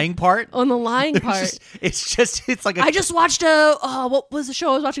the lying part? On the lying part. It's like I just watched what was the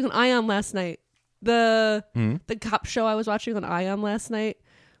show I was watching on Ion last night? The cop show I was watching on Ion last night,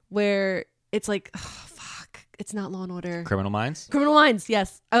 where it's like, it's not Law and Order. Criminal Minds? Criminal Minds,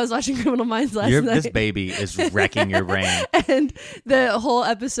 yes. I was watching Criminal Minds last night. This baby is wrecking your brain. And the whole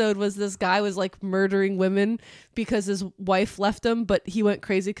episode was this guy was like murdering women because his wife left him, but he went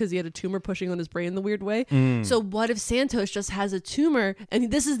crazy because he had a tumor pushing on his brain in the weird way. So what if Santos just has a tumor and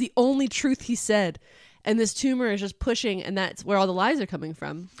this is the only truth he said, and this tumor is just pushing, and that's where all the lies are coming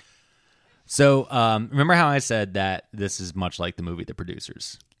from? So remember how I said that this is much like the movie The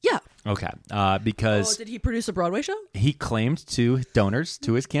Producers? Yeah. Okay. Because did he produce a Broadway show? He claimed to donors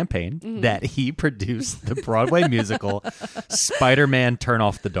to his campaign that he produced the Broadway musical Spider-Man Turn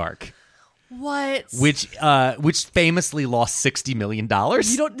Off the Dark. What? Which famously lost $60 million.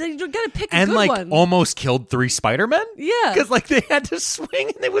 You don't gotta pick a and good like one. almost killed 3 Spider-Men. Yeah. Because like they had to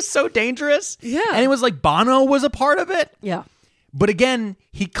swing and it was so dangerous. Yeah. And it was like Bono was a part of it. Yeah. But again,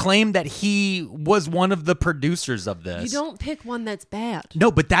 he claimed that he was one of the producers of this. You don't pick one that's bad. No,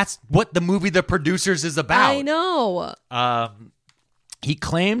 but that's what the movie The Producers is about. I know. He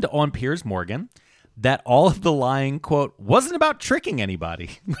claimed on Piers Morgan that all of the lying, quote, wasn't about tricking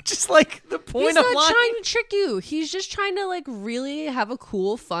anybody, which is like the point He's of not lying. trying to trick you. He's just trying to like really have a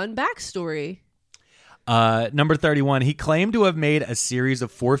cool, fun backstory. Number 31, he claimed to have made a series of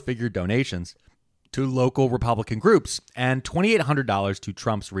 4-figure donations to local Republican groups and $2,800 to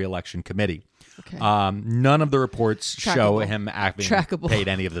Trump's reelection committee. Okay. None of the reports show Trackable. him having Trackable. paid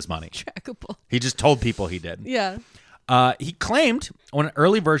any of this money. Trackable. He just told people he did. Yeah. He claimed on an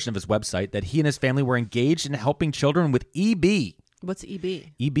early version of his website that he and his family were engaged in helping children with EB. What's EB?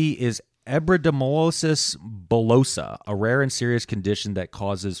 EB is epidermolysis bullosa, a rare and serious condition that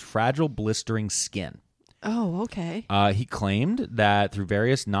causes fragile, blistering skin. Oh, okay. He claimed that through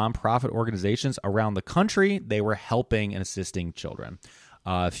various nonprofit organizations around the country, they were helping and assisting children.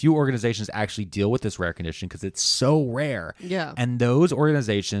 Few organizations actually deal with this rare condition because it's so rare. Yeah. And those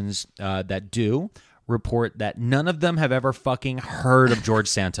organizations that do report that none of them have ever fucking heard of George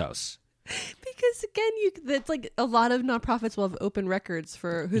Santos. Because again, it's like a lot of nonprofits will have open records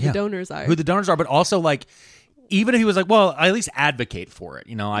for who the donors are. Who the donors are, but also like, even if he was like, well, I at least advocate for it.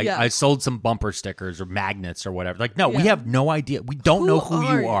 You know, I sold some bumper stickers or magnets or whatever. Like, no, we have no idea. We don't know who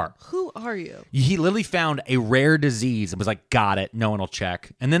you are. Who are you? He literally found a rare disease and was like, got it. No one will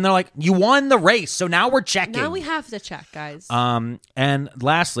check. And then they're like, you won the race, so now we're checking. Now we have to check, guys. And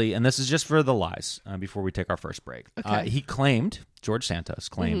lastly, and this is just for the lies before we take our first break. Okay. George Santos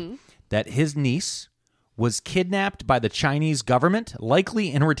claimed that his niece was kidnapped by the Chinese government,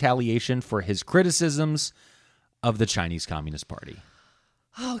 likely in retaliation for his criticisms of the Chinese Communist Party.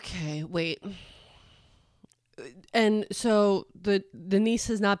 Okay, wait. And so the niece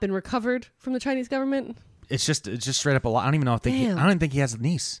has not been recovered from the Chinese government? It's just straight up a lie. I don't even know if I don't even think he has a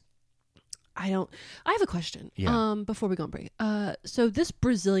niece. I have a question. Yeah. Before we go on break. So this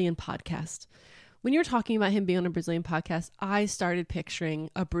Brazilian podcast, when you're talking about him being on a Brazilian podcast, I started picturing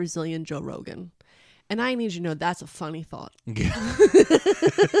a Brazilian Joe Rogan. And I need you to know that's a funny thought. Yeah.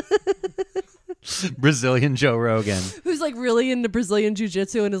 Brazilian Joe Rogan, who's like really into Brazilian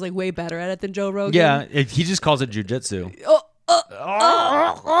jiu-jitsu and is like way better at it than Joe Rogan. Yeah, he just calls it jiu-jitsu.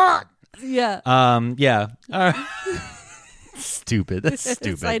 Yeah. Yeah. Stupid. That's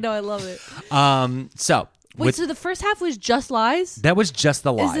stupid. I know. I love it. So the first half was just lies? That was just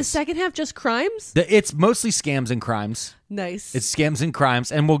the lies. Is the second half just crimes? It's mostly scams and crimes. Nice. It's scams and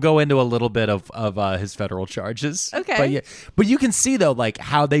crimes, and we'll go into a little bit of his federal charges. Okay. But you can see, though, like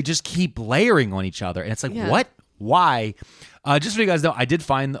how they just keep layering on each other. And it's like, what? Why? Just so you guys know, I did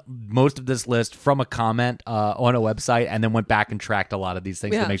find most of this list from a comment on a website and then went back and tracked a lot of these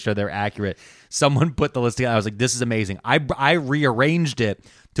things to make sure they're accurate. Someone put the list together. I was like, this is amazing. I rearranged it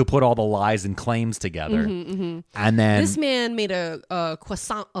to put all the lies and claims together. And then this man made a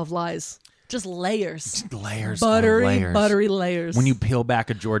croissant of lies. Just layers. Buttery layers. When you peel back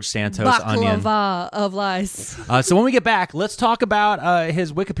a George Santos onion. Baklava of lies. So when we get back, let's talk about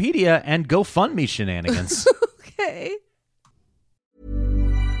his Wikipedia and GoFundMe shenanigans. Okay.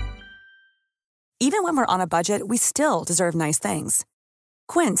 Even when we're on a budget, we still deserve nice things.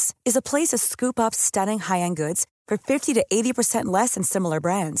 Quince is a place to scoop up stunning high-end goods for 50 to 80% less than similar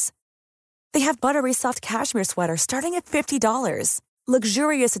brands. They have buttery soft cashmere sweaters starting at $50,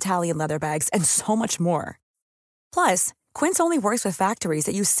 luxurious Italian leather bags, and so much more. Plus, Quince only works with factories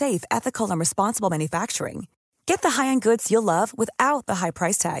that use safe, ethical, and responsible manufacturing. Get the high-end goods you'll love without the high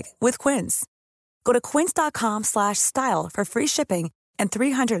price tag with Quince. Go to quince.com/style for free shipping and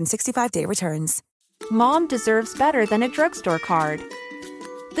 365-day returns. Mom deserves better than a drugstore card.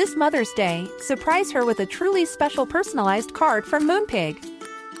 This Mother's Day, surprise her with a truly special personalized card from Moonpig.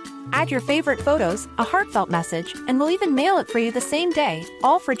 Add your favorite photos, a heartfelt message, and we'll even mail it for you the same day,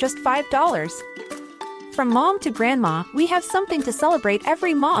 all for just $5. From mom to grandma, we have something to celebrate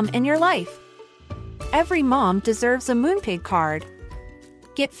every mom in your life. Every mom deserves a Moonpig card.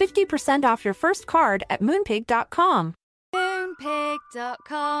 Get 50% off your first card at Moonpig.com.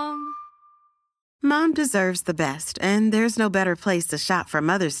 Moonpig.com. Mom deserves the best, and there's no better place to shop for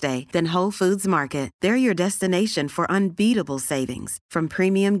Mother's Day than Whole Foods Market. They're your destination for unbeatable savings, from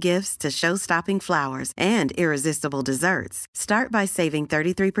premium gifts to show-stopping flowers and irresistible desserts. Start by saving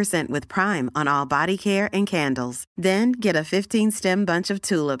 33% with Prime on all body care and candles. Then get a 15-stem bunch of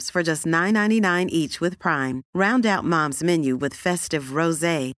tulips for just $9.99 each with Prime. Round out Mom's menu with festive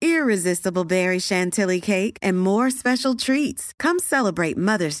rosé, irresistible berry chantilly cake, and more special treats. Come celebrate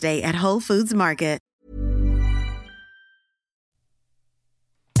Mother's Day at Whole Foods Market.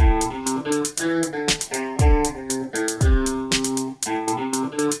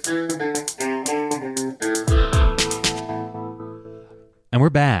 And we're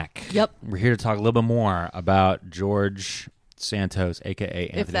back. Yep. We're here to talk a little bit more about George Santos, a.k.a.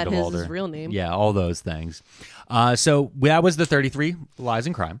 Anthony if that DeVolder. is his real name. Yeah, all those things. So that was the 33 lies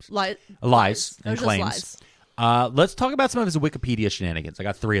and crimes. Lies and claims. Lies. Let's talk about some of his Wikipedia shenanigans. I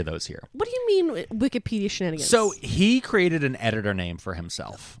got 3 of those here. What do you mean Wikipedia shenanigans? So he created an editor name for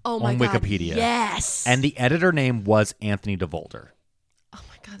himself on Wikipedia. Yes. And the editor name was Anthony DeVolder.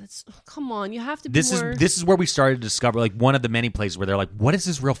 God, come on, you have to be more... This is where we started to discover, like, one of the many places where they're like, what is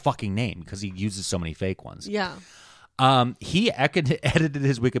his real fucking name? Because he uses so many fake ones. Yeah. He edited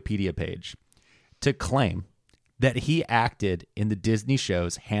his Wikipedia page to claim that he acted in the Disney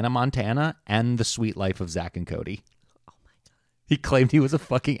shows Hannah Montana and The Sweet Life of Zack and Cody. Oh my God. He claimed he was a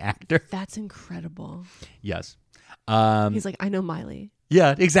fucking actor. That's incredible. Yes. He's like, I know Miley.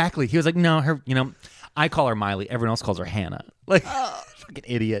 Yeah, exactly. He was like, no, I call her Miley. Everyone else calls her Hannah. Like, fucking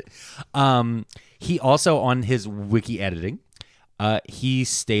idiot. He also, on his wiki editing, he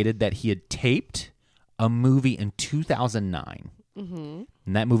stated that he had taped a movie in 2009. And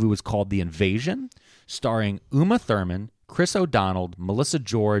that movie was called The Invasion, starring Uma Thurman, Chris O'Donnell, Melissa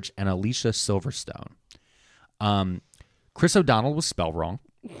George, and Alicia Silverstone. Chris O'Donnell was spelled wrong.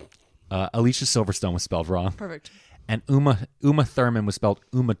 Alicia Silverstone was spelled wrong. Perfect. And Uma Thurman was spelled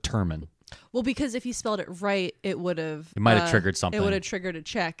Uma Thurman. Well, because if he spelled it right, it would have... It might have triggered something. It would have triggered a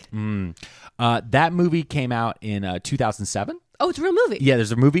check. That movie came out in 2007. Oh, it's a real movie? Yeah,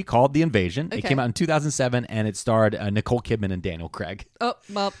 there's a movie called The Invasion. Okay. It came out in 2007, and it starred Nicole Kidman and Daniel Craig. Oh,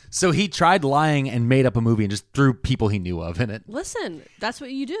 well. So he tried lying and made up a movie and just threw people he knew of in it. Listen, that's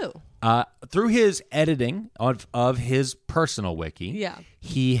what you do. Through his editing of his personal wiki,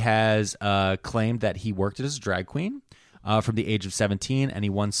 he has claimed that he worked as a drag queen from the age of 17, and he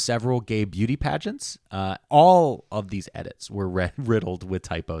won several gay beauty pageants. All of these edits were riddled with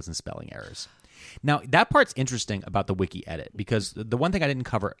typos and spelling errors. Now, that part's interesting about the wiki edit, because the one thing I didn't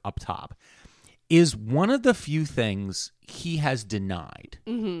cover up top is one of the few things he has denied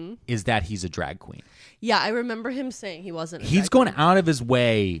is that he's a drag queen. Yeah, I remember him saying he wasn't. He's going out of his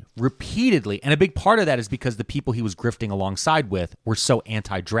way repeatedly, and a big part of that is because the people he was grifting alongside with were so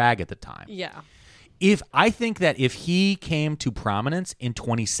anti-drag at the time. Yeah. I think that if he came to prominence in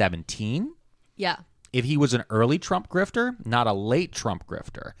 2017, if he was an early Trump grifter, not a late Trump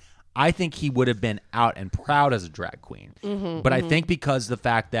grifter, I think he would have been out and proud as a drag queen. But I think because the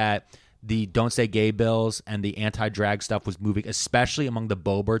fact that the Don't Say Gay bills and the anti-drag stuff was moving, especially among the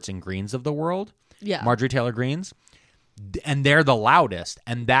Boeberts and Greens of the world, Marjorie Taylor Greens, and they're the loudest,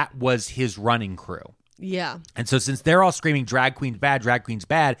 and that was his running crew. Yeah. And so since they're all screaming drag queens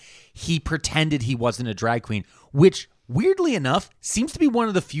bad, he pretended he wasn't a drag queen, which weirdly enough seems to be one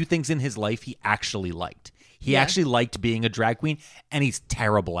of the few things in his life he actually liked. He actually liked being a drag queen, and he's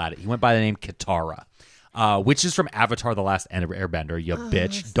terrible at it. He went by the name Katara, which is from Avatar: The Last Airbender, you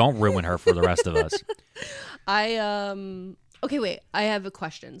bitch. Don't ruin her for the rest of us. Okay, wait. I have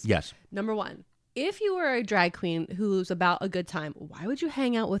questions. Yes. Number one, if you were a drag queen who's about a good time, why would you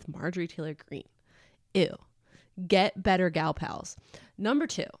hang out with Marjorie Taylor Greene? Ew. Get better gal pals. Number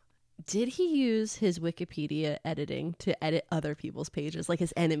two, did he use his Wikipedia editing to edit other people's pages, like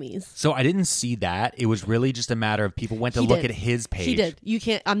his enemies? So I didn't see that. It was really just a matter of people went to look at his page. He did. You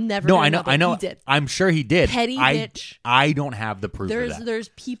can't. I'm never. No, I know. He did. I'm sure he did. Petty bitch. I don't have the proof of that. There's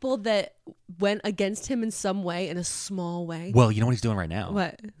people that went against him in some way, in a small way. Well, you know what he's doing right now?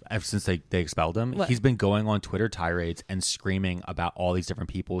 What? Ever since they expelled him, What? He's been going on Twitter tirades and screaming about all these different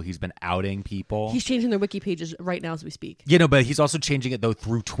people. He's been outing people. He's changing their wiki pages right now as we speak. You know, but he's also changing it though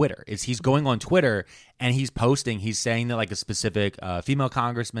through Twitter. He's going on Twitter and he's posting. He's saying that like a specific female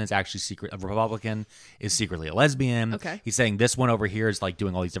congressman is actually a Republican, is secretly a lesbian. Okay. He's saying this one over here is like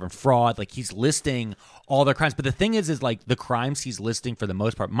doing all these different fraud. Like he's listing all their crimes. But the thing is like the crimes he's listing for the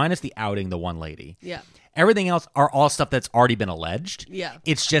most part, minus the outing the one lady. Yeah. Everything else are all stuff that's already been alleged. Yeah.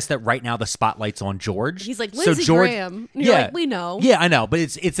 It's just that right now the spotlight's on George. He's like, Lindsey Graham. And you're like, we know. Yeah, I know. But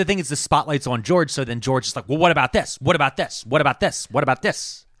it's the thing is the spotlight's on George. So then George is like, well, what about this? What about this? What about this? What about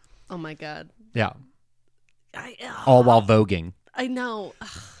this? Oh my God. Yeah. All while voguing. I know.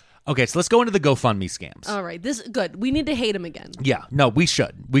 Okay, so let's go into the GoFundMe scams. All right, this good. We need to hate him again. Yeah, no, we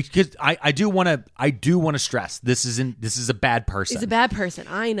should. Because I do want to stress this is a bad person. He's a bad person.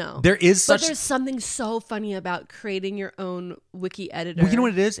 I know. There's something so funny about creating your own wiki editor. Well, you know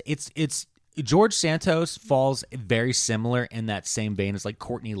what it is? It's George Santos falls very similar in that same vein as like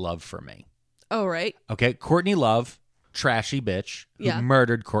Courtney Love for me. Oh, right. Okay, Courtney Love, trashy bitch who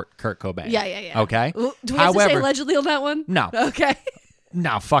murdered Kurt Cobain. Yeah. Okay. Do we have to say allegedly on that one? No. Okay.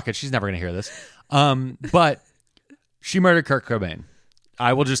 No, fuck it. She's never gonna hear this. But she murdered Kurt Cobain.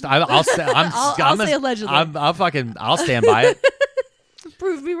 I'll say allegedly. I'll stand by it.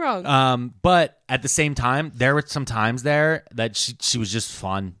 Prove me wrong. But at the same time, there were some times there that she was just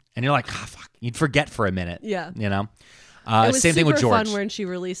fun, and you're like, fuck, you'd forget for a minute. Yeah. You know. It was same thing with super George. fun when she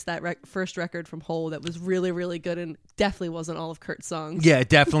released that first record from Hole that was really, really good and definitely wasn't all of Kurt's songs. Yeah, it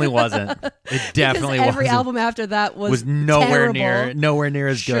definitely wasn't. It definitely wasn't. Every album after that was nowhere terrible. near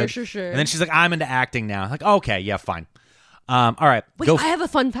as good. Sure. And then she's like, I'm into acting now. Like, okay, yeah, fine. All right. Wait, I have a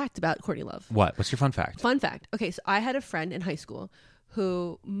fun fact about Courtney Love. What? What's your fun fact? Fun fact. Okay, so I had a friend in high school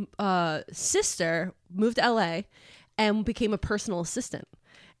who sister moved to LA and became a personal assistant.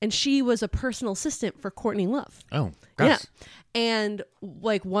 And she was a personal assistant for Courtney Love. Oh, gosh. Yeah. And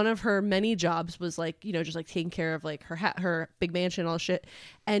like one of her many jobs was like, you know, just like taking care of like her big mansion and all shit.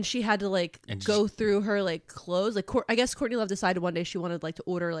 And she had to like go through her like clothes. Like I guess Courtney Love decided one day she wanted like to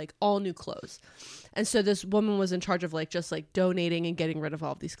order like all new clothes. And so this woman was in charge of like just like donating and getting rid of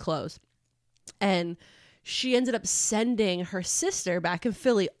all of these clothes. And she ended up sending her sister back in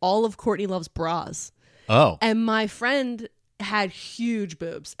Philly all of Courtney Love's bras. Oh. And my friend had huge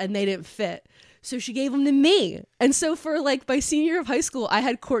boobs and they didn't fit. So she gave them to me. And so for like my senior year of high school, I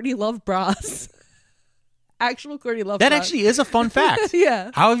had Courtney Love bras. Actual Courtney Love That bras. actually is a fun fact. Yeah.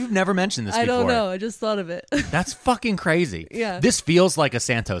 How have you never mentioned this before? I don't know. I just thought of it. That's fucking crazy. Yeah. This feels like a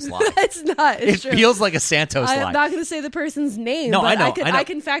Santos lie. It's not. It's It true. feels like a Santos lie. I'm not going to say the person's name. No, but I know. I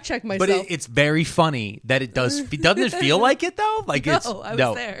can fact check myself. But it's very funny that it does. Doesn't it feel like it though? Like No, it's I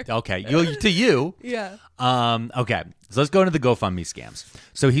was there. Okay, to you. Yeah. Okay. So let's go into the GoFundMe scams.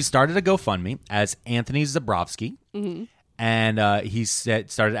 So he started a GoFundMe as Anthony Zabrowski, and he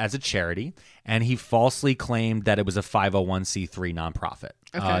started as a charity, and he falsely claimed that it was a 501c3 nonprofit.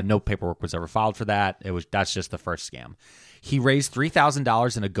 Okay. No paperwork was ever filed for that. That's just the first scam. He raised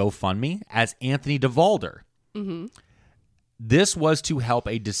 $3,000 in a GoFundMe as Anthony DeValder. Mm-hmm. This was to help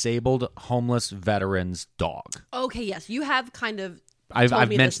a disabled homeless veteran's dog. Okay, yes. You have kind of I've told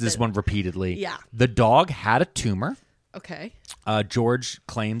me mentioned this one repeatedly. Yeah. The dog had a tumor. Okay. George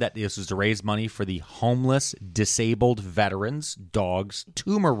claimed that this was to raise money for the homeless, disabled veterans' dog's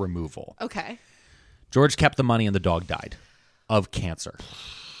tumor removal. Okay. George kept the money and the dog died of cancer.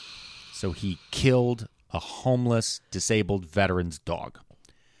 So he killed a homeless, disabled veteran's dog.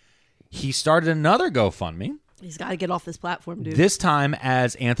 He started another GoFundMe. He's got to get off this platform, dude. This time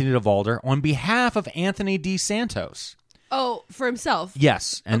as Anthony DeValder on behalf of Anthony D. Santos. Oh, for himself?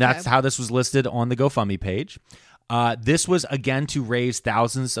 Yes, and Okay. that's how this was listed on the GoFundMe page. This was, again, to raise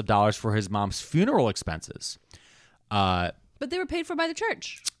thousands of dollars for his mom's funeral expenses. But they were paid for by the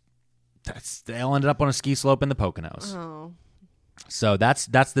church. They all ended up on a ski slope in the Poconos. Oh. So that's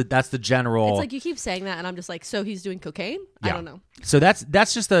the general. It's like you keep saying that, and I'm just like, so he's doing cocaine? Yeah. I don't know. So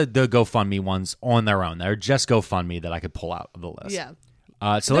that's just the GoFundMe ones on their own. They're just GoFundMe that I could pull out of the list. Yeah.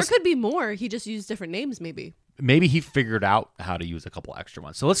 So there could be more. He just used different names, maybe. maybe he figured out how to use a couple extra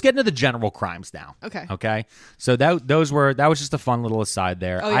ones. So let's get into the general crimes now. Okay. Okay. So that was just a fun little aside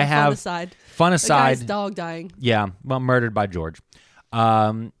there. Oh, yeah, I have fun aside. Fun The aside. guy's dog dying. Yeah. Well, murdered by George.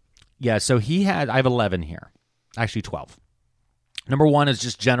 Yeah. So I have 11 here. Actually 12. Number one is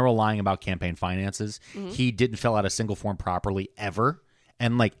just general lying about campaign finances. Mm-hmm. He didn't fill out a single form properly ever.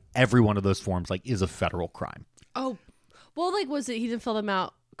 And like every one of those forms is a federal crime. Oh, well, was it he didn't fill them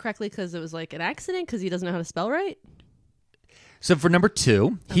out correctly because it was like an accident because he doesn't know how to spell right? So for number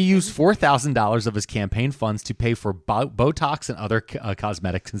two, he used $4,000 of his campaign funds to pay for Botox and other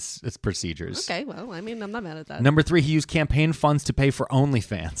cosmetic procedures. Okay, well, I mean, I'm not mad at that. Number three, he used campaign funds to pay for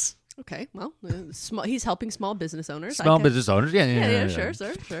OnlyFans. Okay, well, he's helping small business owners. Business owners, yeah.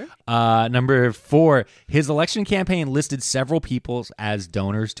 Sure. Number four, his election campaign listed several people as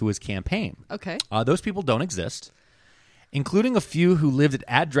donors to his campaign. Okay. Those people don't exist, including a few who lived at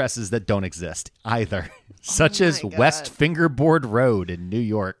addresses that don't exist either, such as West Fingerboard Road in New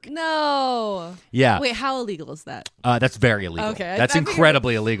York. No. Yeah. Wait, how illegal is that? That's very illegal. Okay. That's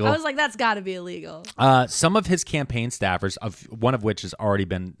incredibly illegal. I was like, that's got to be illegal. Some of his campaign staffers, one of which has already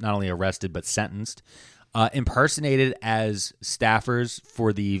been not only arrested but sentenced, impersonated as staffers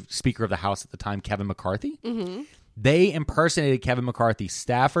for the Speaker of the House at the time, Kevin McCarthy. Mm-hmm. They impersonated Kevin McCarthy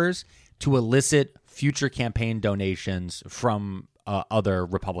staffers to elicit future campaign donations from other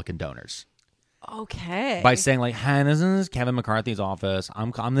Republican donors. Okay. By saying "Hi, this is Kevin McCarthy's office.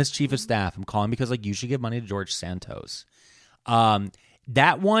 I'm this chief of staff. I'm calling because you should give money to George Santos."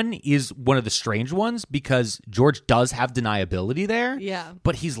 That one is one of the strange ones because George does have deniability there. Yeah.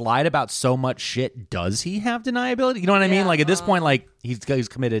 But he's lied about so much shit. Does he have deniability? You know what I mean? At this point, he's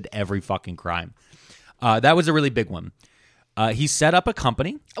committed every fucking crime. That was a really big one. He set up a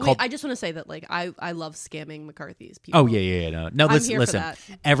company. Wait, I just want to say that I love scamming McCarthy's people. Oh yeah. No, listen. Here for that.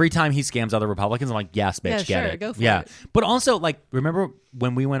 Every time he scams other Republicans, I'm like, yes, bitch, Yeah, get sure, it. go for it. But also, remember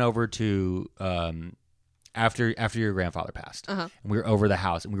when we went over to after your grandfather passed, and we were over the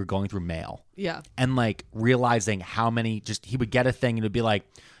house and we were going through mail. Yeah. And realizing how many he would get a thing and it'd be like,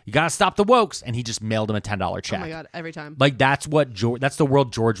 you gotta stop the wokes, and he just mailed him a $10 check. Oh my god, every time. That's the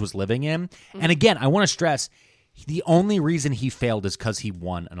world George was living in. Mm-hmm. And again, I want to stress, the only reason he failed is because he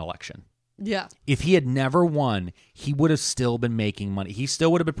won an election. Yeah. If he had never won, he would have still been making money. He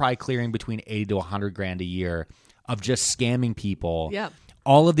still would have been probably clearing between 80 to 100 grand a year of just scamming people. Yeah.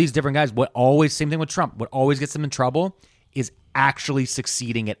 All of these different guys. Same thing with Trump. What always gets them in trouble is actually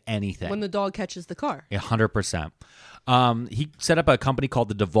succeeding at anything. When the dog catches the car. 100%. He set up a company called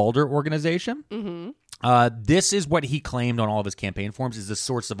the DeValder Organization. Mm-hmm. This is what he claimed on all of his campaign forms is the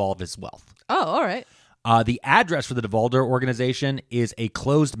source of all of his wealth. Oh, all right. The address for the DeValder Organization is a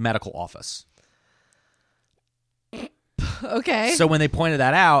closed medical office. Okay. So when they pointed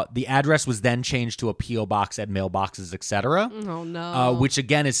that out, the address was then changed to a P.O. box at mailboxes, etc. Oh, no. Which,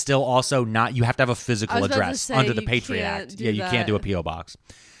 again, is still also not... You have to have a I physical was about to address say, under the you Patriot can't Act. do Yeah, you can't do a that. P.O. box.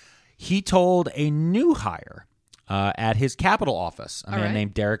 He told a new hire at his Capitol office, a man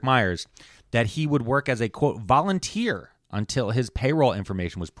named Derek Myers, that he would work as a, quote, volunteer until his payroll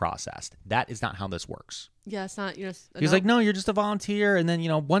information was processed. That is not how this works. Yeah, it's not. He's like, no, you're just a volunteer. And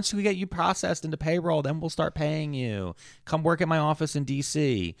then, once we get you processed into payroll, then we'll start paying you. Come work at my office in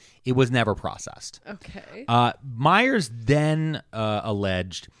D.C. It was never processed. Okay. Myers then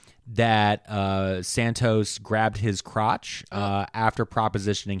alleged that Santos grabbed his crotch after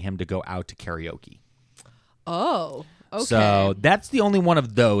propositioning him to go out to karaoke. Oh, okay. So that's the only one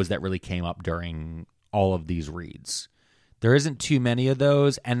of those that really came up during all of these reads. There isn't too many of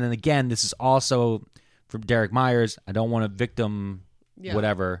those. And then again, this is also from Derek Myers. I don't want to victim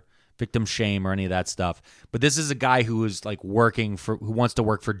shame or any of that stuff. But this is a guy who is like who wants to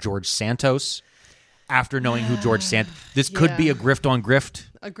work for George Santos after knowing who George Santos. This could be a grift on grift.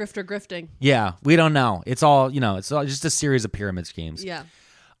 A grifter grifting. Yeah, we don't know. It's all, it's all just a series of pyramid schemes. Yeah.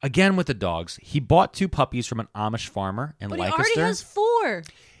 Again, with the dogs, he bought 2 puppies from an Amish farmer in Lancaster. But he already has 4.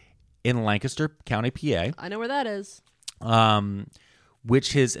 In Lancaster County, PA. I know where that is.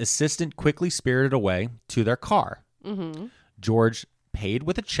 Which his assistant quickly spirited away to their car. Mm-hmm. George paid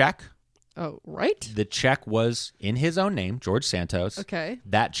with a check. Oh, right. The check was in his own name, George Santos. Okay.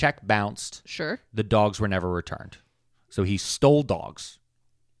 That check bounced. Sure. The dogs were never returned. So he stole dogs.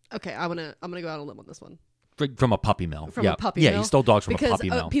 Okay, I'm gonna go out on a limb on this one. From a puppy mill. From a puppy mill? Yeah, he stole dogs from because, a puppy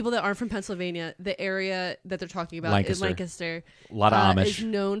mill. People that aren't from Pennsylvania, the area that they're talking about in Lancaster, a lot of Amish. is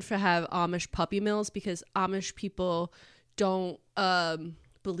known for have Amish puppy mills because Amish people don't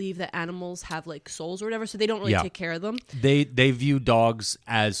believe that animals have like souls or whatever, so they don't really take care of them. They view dogs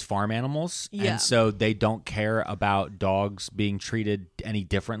as farm animals, yeah. and so they don't care about dogs being treated any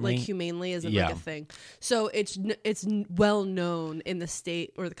differently. Like humanely isn't like a thing. So it's well known in the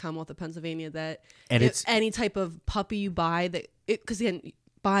state or the Commonwealth of Pennsylvania that any type of puppy you buy, because again,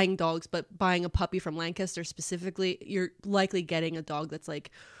 buying dogs, but buying a puppy from Lancaster specifically, you're likely getting a dog that's like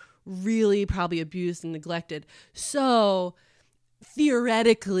really probably abused and neglected. So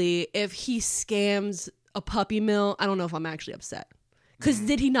theoretically, if he scams a puppy mill, I don't know if I'm actually upset. Because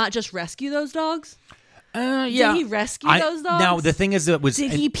did he not just rescue those dogs? Yeah. Did he rescue those dogs? Now, the thing is,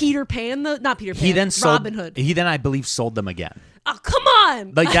 did he Peter Pan? Not Peter Pan. He then Robin Hood. He then, I believe, sold them again. Oh, come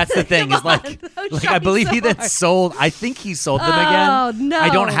on! Like that's the thing is like I believe he then sold. I think he sold them again. Oh no! I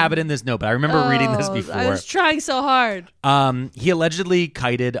don't have it in this note, but I remember reading this before. I was trying so hard. He allegedly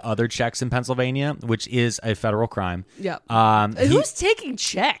kited other checks in Pennsylvania, which is a federal crime. Yep. Who's taking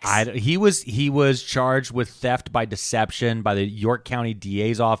checks? He was charged with theft by deception by the York County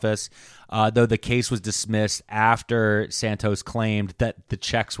DA's office. Though the case was dismissed after Santos claimed that the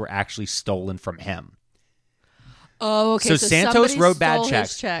checks were actually stolen from him. Oh, okay. So Santos wrote bad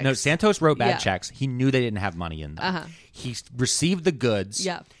checks. No, Santos wrote bad checks. He knew they didn't have money in them. Uh-huh. He received the goods.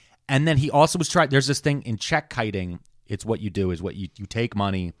 Yeah. And then he also was trying. There's this thing in check kiting. It's what you do is what you take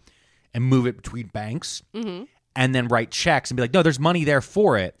money and move it between banks. Mm-hmm. And then write checks and be like, no, there's money there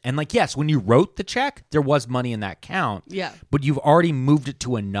for it. And like, yes, when you wrote the check, there was money in that account. Yeah. But you've already moved it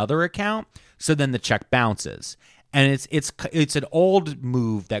to another account, so then the check bounces. And it's an old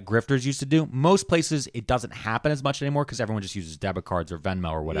move that grifters used to do. Most places it doesn't happen as much anymore because everyone just uses debit cards or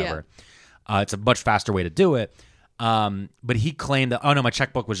Venmo or whatever. Yeah. It's a much faster way to do it. But he claimed that, oh no, my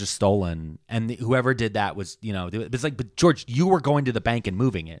checkbook was just stolen, and whoever did that was, it's like, but George, you were going to the bank and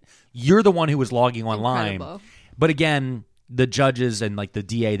moving it. You're the one who was logging online. Incredible. But again, the judges and like the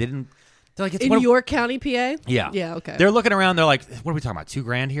DA, they're like, it's in York County, PA. Yeah, yeah, okay. They're looking around. They're like, what are we talking about?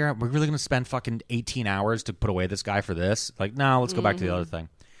 $2,000 here? We're really going to spend fucking 18 hours to put away this guy for this? Like, no, let's go back to the other thing.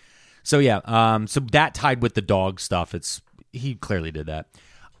 So yeah, so that tied with the dog stuff. He clearly did that.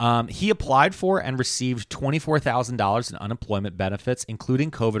 He applied for and received $24,000 in unemployment benefits,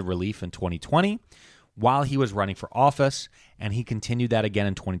 including COVID relief in 2020, while he was running for office, and he continued that again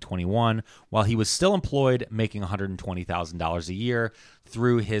in 2021, while he was still employed, making $120,000 a year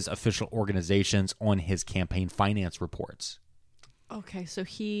through his official organizations on his campaign finance reports. Okay, so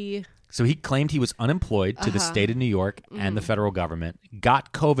he claimed he was unemployed to the state of New York and the federal government,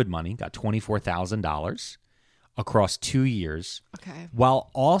 got COVID money, got $24,000 across 2 years, okay, while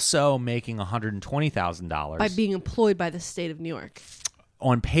also making $120,000 by being employed by the state of New York.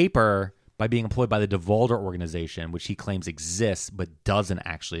 On paper, by being employed by the DeVolder organization, which he claims exists but doesn't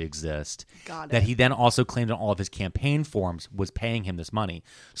actually exist. Got it. That he then also claimed on all of his campaign forms was paying him this money.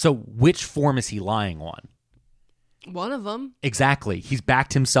 So which form is he lying on? One of them. Exactly. He's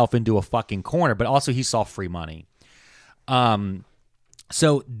backed himself into a fucking corner, but also he saw free money.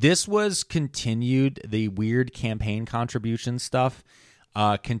 So this was continued. The weird campaign contribution stuff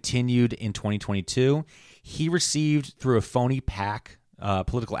continued in 2022. He received through a phony PAC,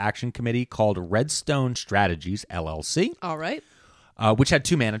 political action committee called Redstone Strategies, LLC. All right. Which had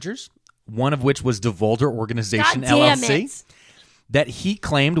two managers, one of which was Devolder Organization, God damn LLC, it. that he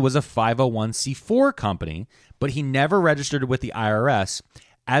claimed was a 501c4 company, but he never registered with the IRS.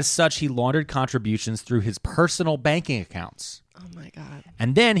 As such, he laundered contributions through his personal banking accounts. Oh, my God.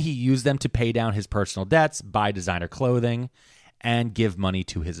 And then he used them to pay down his personal debts, buy designer clothing, and give money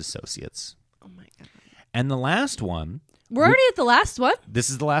to his associates. Oh, my God. And the last one... We're already at the last one? This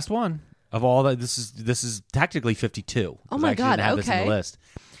is the last one of all that. This is technically 52. Oh, my God. I didn't have this in the list.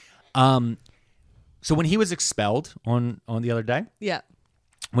 So when he was expelled on the other day... Yeah.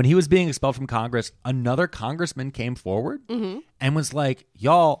 When he was being expelled from Congress, another congressman came forward and was like,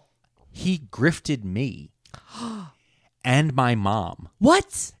 y'all, he grifted me and my mom.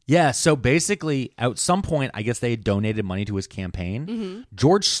 What? Yeah, so basically, at some point, I guess they had donated money to his campaign.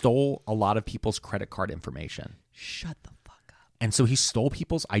 George stole a lot of people's credit card information. Shut the fuck up. And so he stole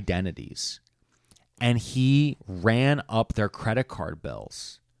people's identities, and he ran up their credit card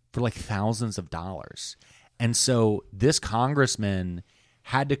bills for like thousands of dollars. And so this congressman...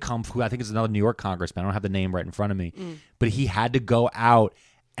 had to come, who I think is another New York congressman. I don't have the name right in front of me, but he had to go out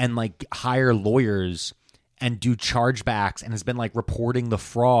and like hire lawyers and do chargebacks, and has been like reporting the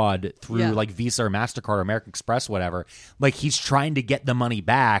fraud through like Visa or MasterCard or American Express, whatever. Like he's trying to get the money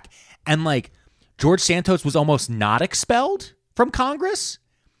back, and like George Santos was almost not expelled from Congress.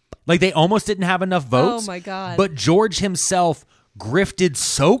 Like they almost didn't have enough votes. Oh my God! But George himself grifted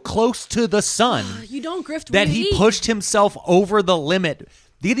so close to the sun you don't grift that weed. he pushed himself over the limit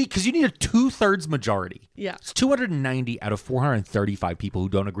because you need a 2/3 majority. Yeah. It's 290 out of 435 people who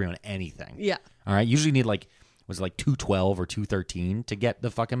don't agree on anything. Yeah. All right. Usually you need was it like 212 or 213 to get the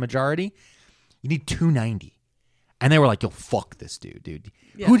fucking majority? You need 290. And they were like, yo, fuck this dude.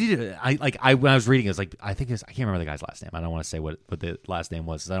 Yeah. Who did it? When I was reading it, was like, I can't remember the guy's last name. I don't want to say what the last name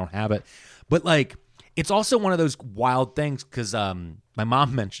was because I don't have it. But like, it's also one of those wild things because my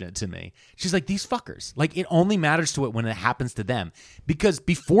mom mentioned it to me. She's like, these fuckers, like it only matters to it when it happens to them. Because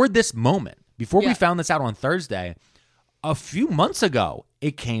before this moment, before we found this out on Thursday, a few months ago,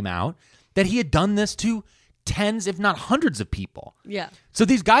 it came out that he had done this to tens, if not hundreds of people. Yeah. So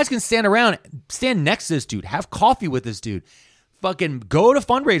these guys can stand next to this dude, have coffee with this dude, fucking go to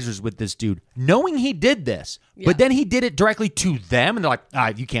fundraisers with this dude, knowing he did this. Yeah. But then he did it directly to them, and they're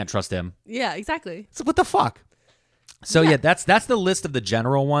like, you can't trust him. Yeah, exactly. So what the fuck? So yeah, that's the list of the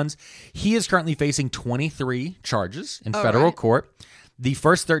general ones. He is currently facing 23 charges in federal court. The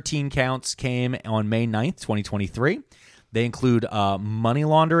first 13 counts came on May 9th, 2023. They include money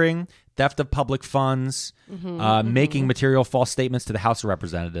laundering, theft of public funds, making material false statements to the House of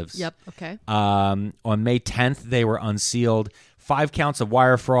Representatives. Yep, okay. On May 10th, they were unsealed. 5 counts of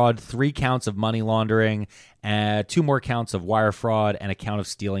wire fraud, 3 counts of money laundering, 2 more counts of wire fraud, and a count of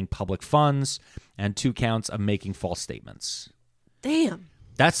stealing public funds, and 2 counts of making false statements. Damn.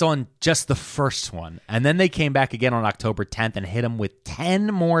 That's on just the first one. And then they came back again on October 10th and hit him with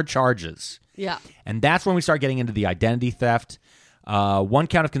 10 more charges. Yeah. And that's when we start getting into the identity theft. 1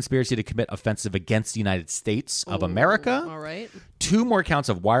 count of conspiracy to commit offensive against the United States of America. All right. 2 more counts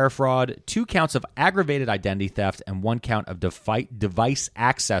of wire fraud, 2 counts of aggravated identity theft, and 1 count of device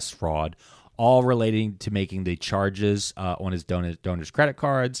access fraud, all relating to making the charges on his donors' credit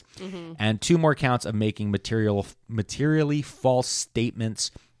cards, and 2 more counts of making materially false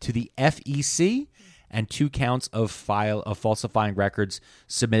statements to the FEC, and 2 counts of falsifying records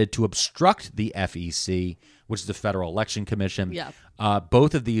submitted to obstruct the FEC, which is the Federal Election Commission. Yeah.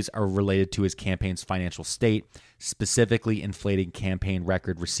 Both of these are related to his campaign's financial state, specifically inflating campaign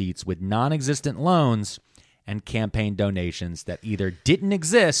record receipts with non-existent loans and campaign donations that either didn't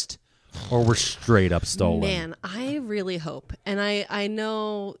exist or were straight up stolen. Man, I really hope, and I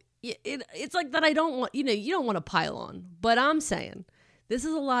know it's like that. I don't want you don't want to pile on, but I'm saying this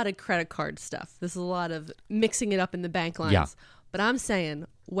is a lot of credit card stuff. This is a lot of mixing it up in the bank lines. Yeah. But I'm saying,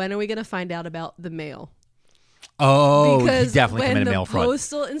 when are we going to find out about the mail? Oh, because he definitely committed mail fraud. when the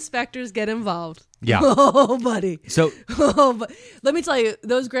postal inspectors get involved, Yeah. Oh, buddy. So, but let me tell you,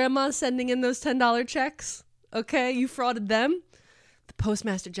 those grandmas sending in those $10 checks. Okay, you frauded them. The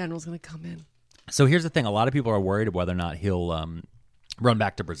Postmaster General's going to come in. So here's the thing: a lot of people are worried whether or not he'll run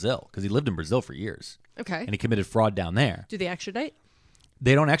back to Brazil because he lived in Brazil for years. Okay, and he committed fraud down there. Do they extradite?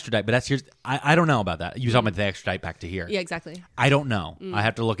 They don't extradite, but I don't know about that. You're talking about they extradite back to here. Yeah, exactly. I don't know. I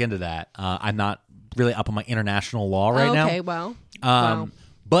have to look into that. I'm not really up on my international law right now. Okay, well.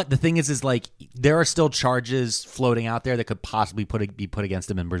 But the thing is like there are still charges floating out there that could possibly be put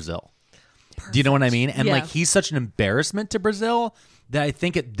against him in Brazil. Perfect. Do you know what I mean? And like he's such an embarrassment to Brazil that I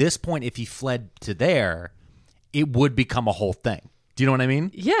think at this point, if he fled to there, it would become a whole thing. Do you know what I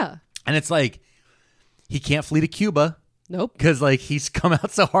mean? Yeah. And it's like he can't flee to Cuba. Nope. Because like he's come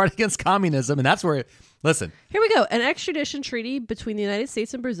out so hard against communism, and that's where. Listen. Here we go. An extradition treaty between the United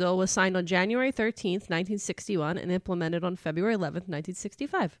States and Brazil was signed on January 13th, 1961, and implemented on February 11th,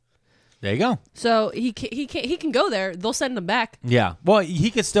 1965. There you go. So he can go there. They'll send him back. Yeah. Well, he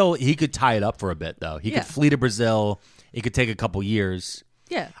could tie it up for a bit though. He could flee to Brazil. It could take a couple years.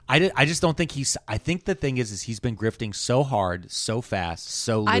 Yeah. I just don't think I think the thing is he's been grifting so hard, so fast,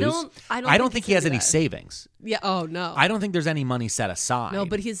 so loose. I don't think he has any savings. Yeah. Oh no. I don't think there's any money set aside. No,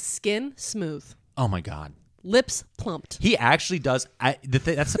 but his skin smooth. Oh my God. Lips plumped. He actually does.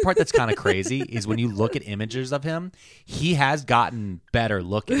 That's the part that's kind of crazy is when you look at images of him, he has gotten better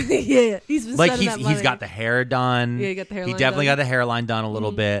looking. Yeah, he's been like he's got the hair done. Yeah, he got the hairline. He definitely done. got the hairline done a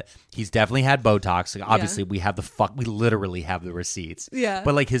little bit. He's definitely had Botox. Like, obviously, we literally have the receipts. Yeah,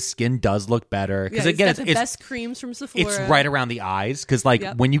 but like his skin does look better because again, it's the best creams from Sephora. It's right around the eyes because like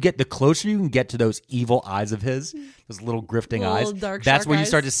when you get the closer you can get to those evil eyes of his, those little grifting eyes, dark that's where you eyes.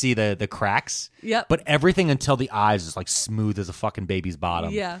 start to see the cracks. Yep. But everything until the eyes is like smooth as a fucking baby's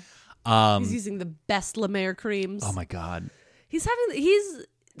bottom. Yeah. He's using the best La Mer creams. Oh my God.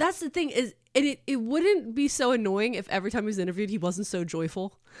 That's the thing is, and it wouldn't be so annoying if every time he was interviewed he wasn't so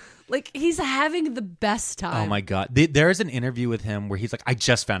joyful. Like he's having the best time. Oh my God. There's an interview with him where he's like, I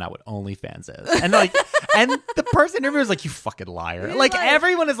just found out what OnlyFans is. And like, and the person interviewer is like, you fucking liar. Like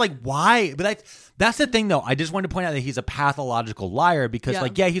everyone is like, why? But that's the thing though. I just wanted to point out that he's a pathological liar because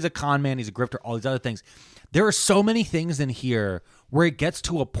he's a con man. He's a grifter, all these other things. There are so many things in here where it gets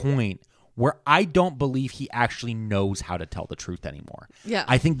to a point where I don't believe he actually knows how to tell the truth anymore. Yeah.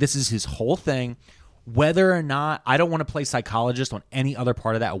 I think this is his whole thing. Whether or not, I don't want to play psychologist on any other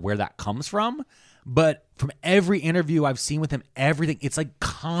part of that or where that comes from, but from every interview I've seen with him, everything, it's like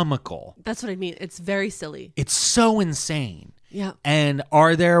comical. That's what I mean. It's very silly. It's so insane. Yeah. And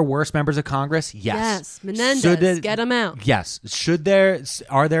are there worse members of Congress? Yes. Yes. Menendez, get him out. Yes.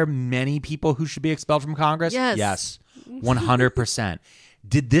 Are there many people who should be expelled from Congress? Yes. Yes. 100%.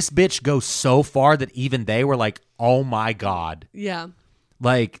 Did this bitch go so far that even they were like, oh my God. Yeah.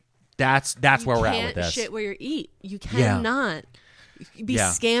 Like, that's where we're at with You can't this. shit where you eat. You cannot be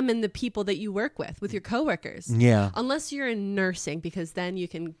scamming the people that you work with your coworkers. Yeah. Unless you're in nursing, because then you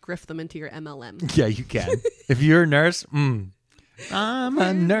can grift them into your MLM. Yeah, you can. If you're a nurse, I'm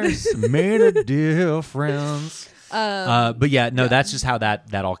a nurse, made a difference. But yeah, no, that's just how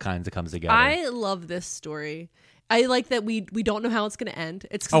that all kinds of comes together. I love this story. I like that we don't know how it's going to end.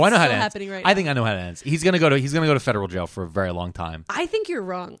 It's I know still how it ends. happening right now. I think I know how it ends. He's gonna go to federal jail for a very long time. I think you're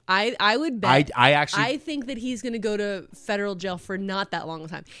wrong. I would bet. I think that he's going to go to federal jail for not that long a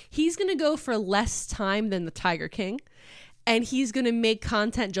time. He's going to go for less time than the Tiger King, and he's going to make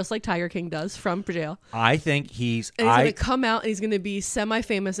content just like Tiger King does from jail. I think he's going to come out and he's going to be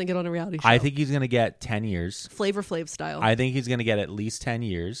semi-famous and get on a reality show. I think he's going to get 10 years. Flavor Flav style. I think he's going to get at least 10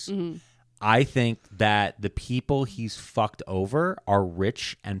 years. Mm-hmm. I think that the people he's fucked over are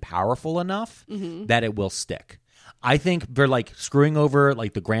rich and powerful enough that it will stick. I think they're like screwing over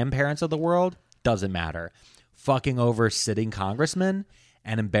like the grandparents of the world. Doesn't matter. Fucking over sitting congressmen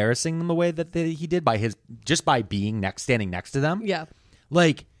and embarrassing them the way that he did by standing next to them. Yeah.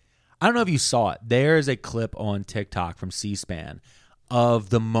 Like, I don't know if you saw it. There's a clip on TikTok from C-SPAN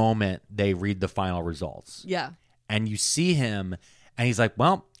of the moment they read the final results. Yeah. And you see him and he's like,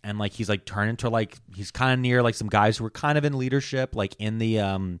 well, and like he's like turning to like he's kind of near like some guys who were kind of in leadership, like in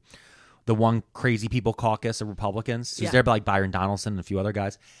the one Crazy People Caucus of Republicans. He's there by like Byron Donaldson and a few other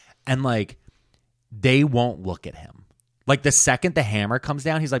guys, and like they won't look at him. Like the second the hammer comes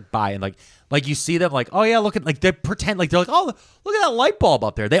down, he's like bye, and like you see them like, oh yeah, look at, like they pretend like they're like, oh look at that light bulb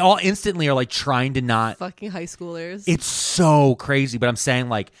up there. They all instantly are like trying to not fucking high schoolers. It's so crazy, but I'm saying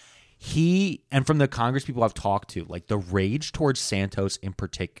like. And from the Congress people I've talked to, like the rage towards Santos in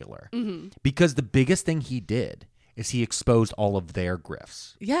particular, because the biggest thing he did is he exposed all of their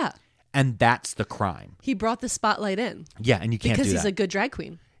grifts. Yeah. And that's the crime. He brought the spotlight in. Yeah, and you can't do that. Because he's a good drag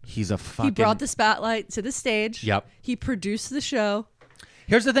queen. He's a fucking... He brought the spotlight to the stage. Yep. He produced the show.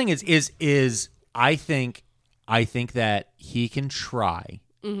 Here's the thing is I think that he can try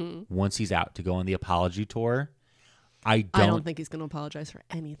once he's out to go on the apology tour. I don't think he's going to apologize for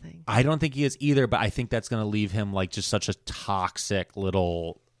anything. I don't think he is either, but I think that's going to leave him like just such a toxic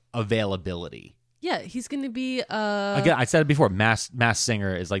little availability. Yeah, he's going to be... Again, I said it before, Mass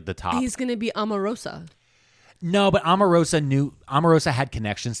Singer is like the top. He's going to be Omarosa. No, but Omarosa had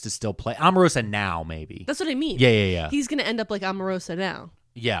connections to still play. Omarosa now, maybe. That's what I mean. Yeah. He's going to end up like Omarosa now.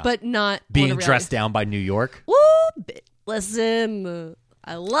 Yeah. But not being dressed down by New York. Woo! Listen,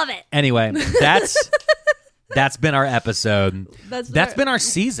 I love it. Anyway, that's been our episode. That's been our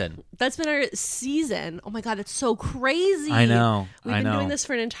season. That's been our season. Oh my God, it's so crazy. I know. We've been doing this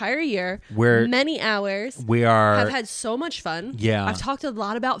for an entire year. We're many hours. Have had so much fun. Yeah. I've talked a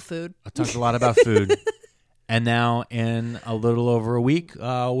lot about food. And now in a little over a week,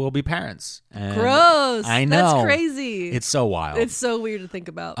 we'll be parents. And gross. I know. That's crazy. It's so wild. It's so weird to think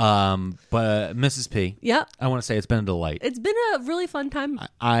about. But Mrs. P. Yep. I want to say it's been a delight. It's been a really fun time.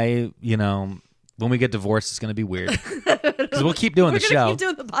 When we get divorced, it's going to be weird. Because we'll keep doing the show. We're going to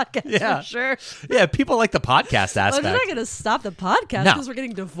keep doing the podcast for sure. Yeah, people like the podcast aspect. Well, we're not going to stop the podcast because we're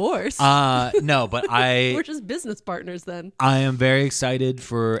getting divorced. No, but we're just business partners then. I am very excited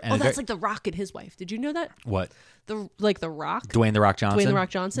for... that's like The Rock and his wife. Did you know that? What? The Rock. Dwayne The Rock Johnson? Dwayne The Rock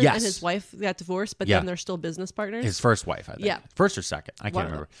Johnson yes. and his wife got divorced, but then they're still business partners. His first wife, I think. Yeah. First or second. I can't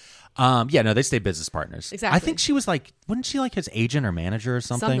remember. They stay business partners. Exactly. I think she was like, wasn't she like his agent or manager or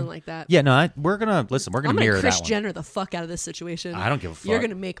something? Something like that. Yeah, no, we're going to mirror that one. I'm going to Kris Jenner the fuck out of this situation. I don't give a fuck. You're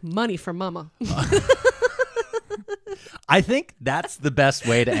going to make money for mama. I think that's the best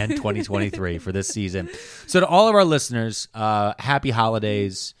way to end 2023 for this season. So to all of our listeners, happy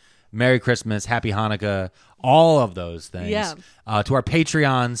holidays, Merry Christmas, Happy Hanukkah, all of those things. Yeah. To our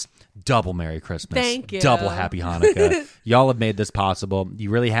Patreons, double Merry Christmas. Thank you. Double Happy Hanukkah. Y'all have made this possible.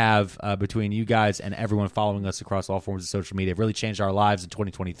 You really have, between you guys and everyone following us across all forms of social media, really changed our lives in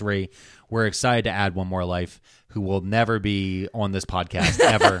 2023. We're excited to add one more life who will never be on this podcast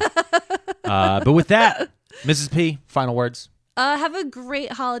ever. But with that, Mrs. P, final words. Have a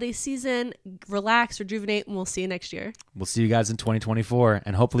great holiday season. Relax, rejuvenate, and we'll see you next year. We'll see you guys in 2024.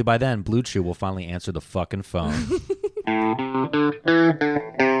 And hopefully by then, Blue Chew will finally answer the fucking phone.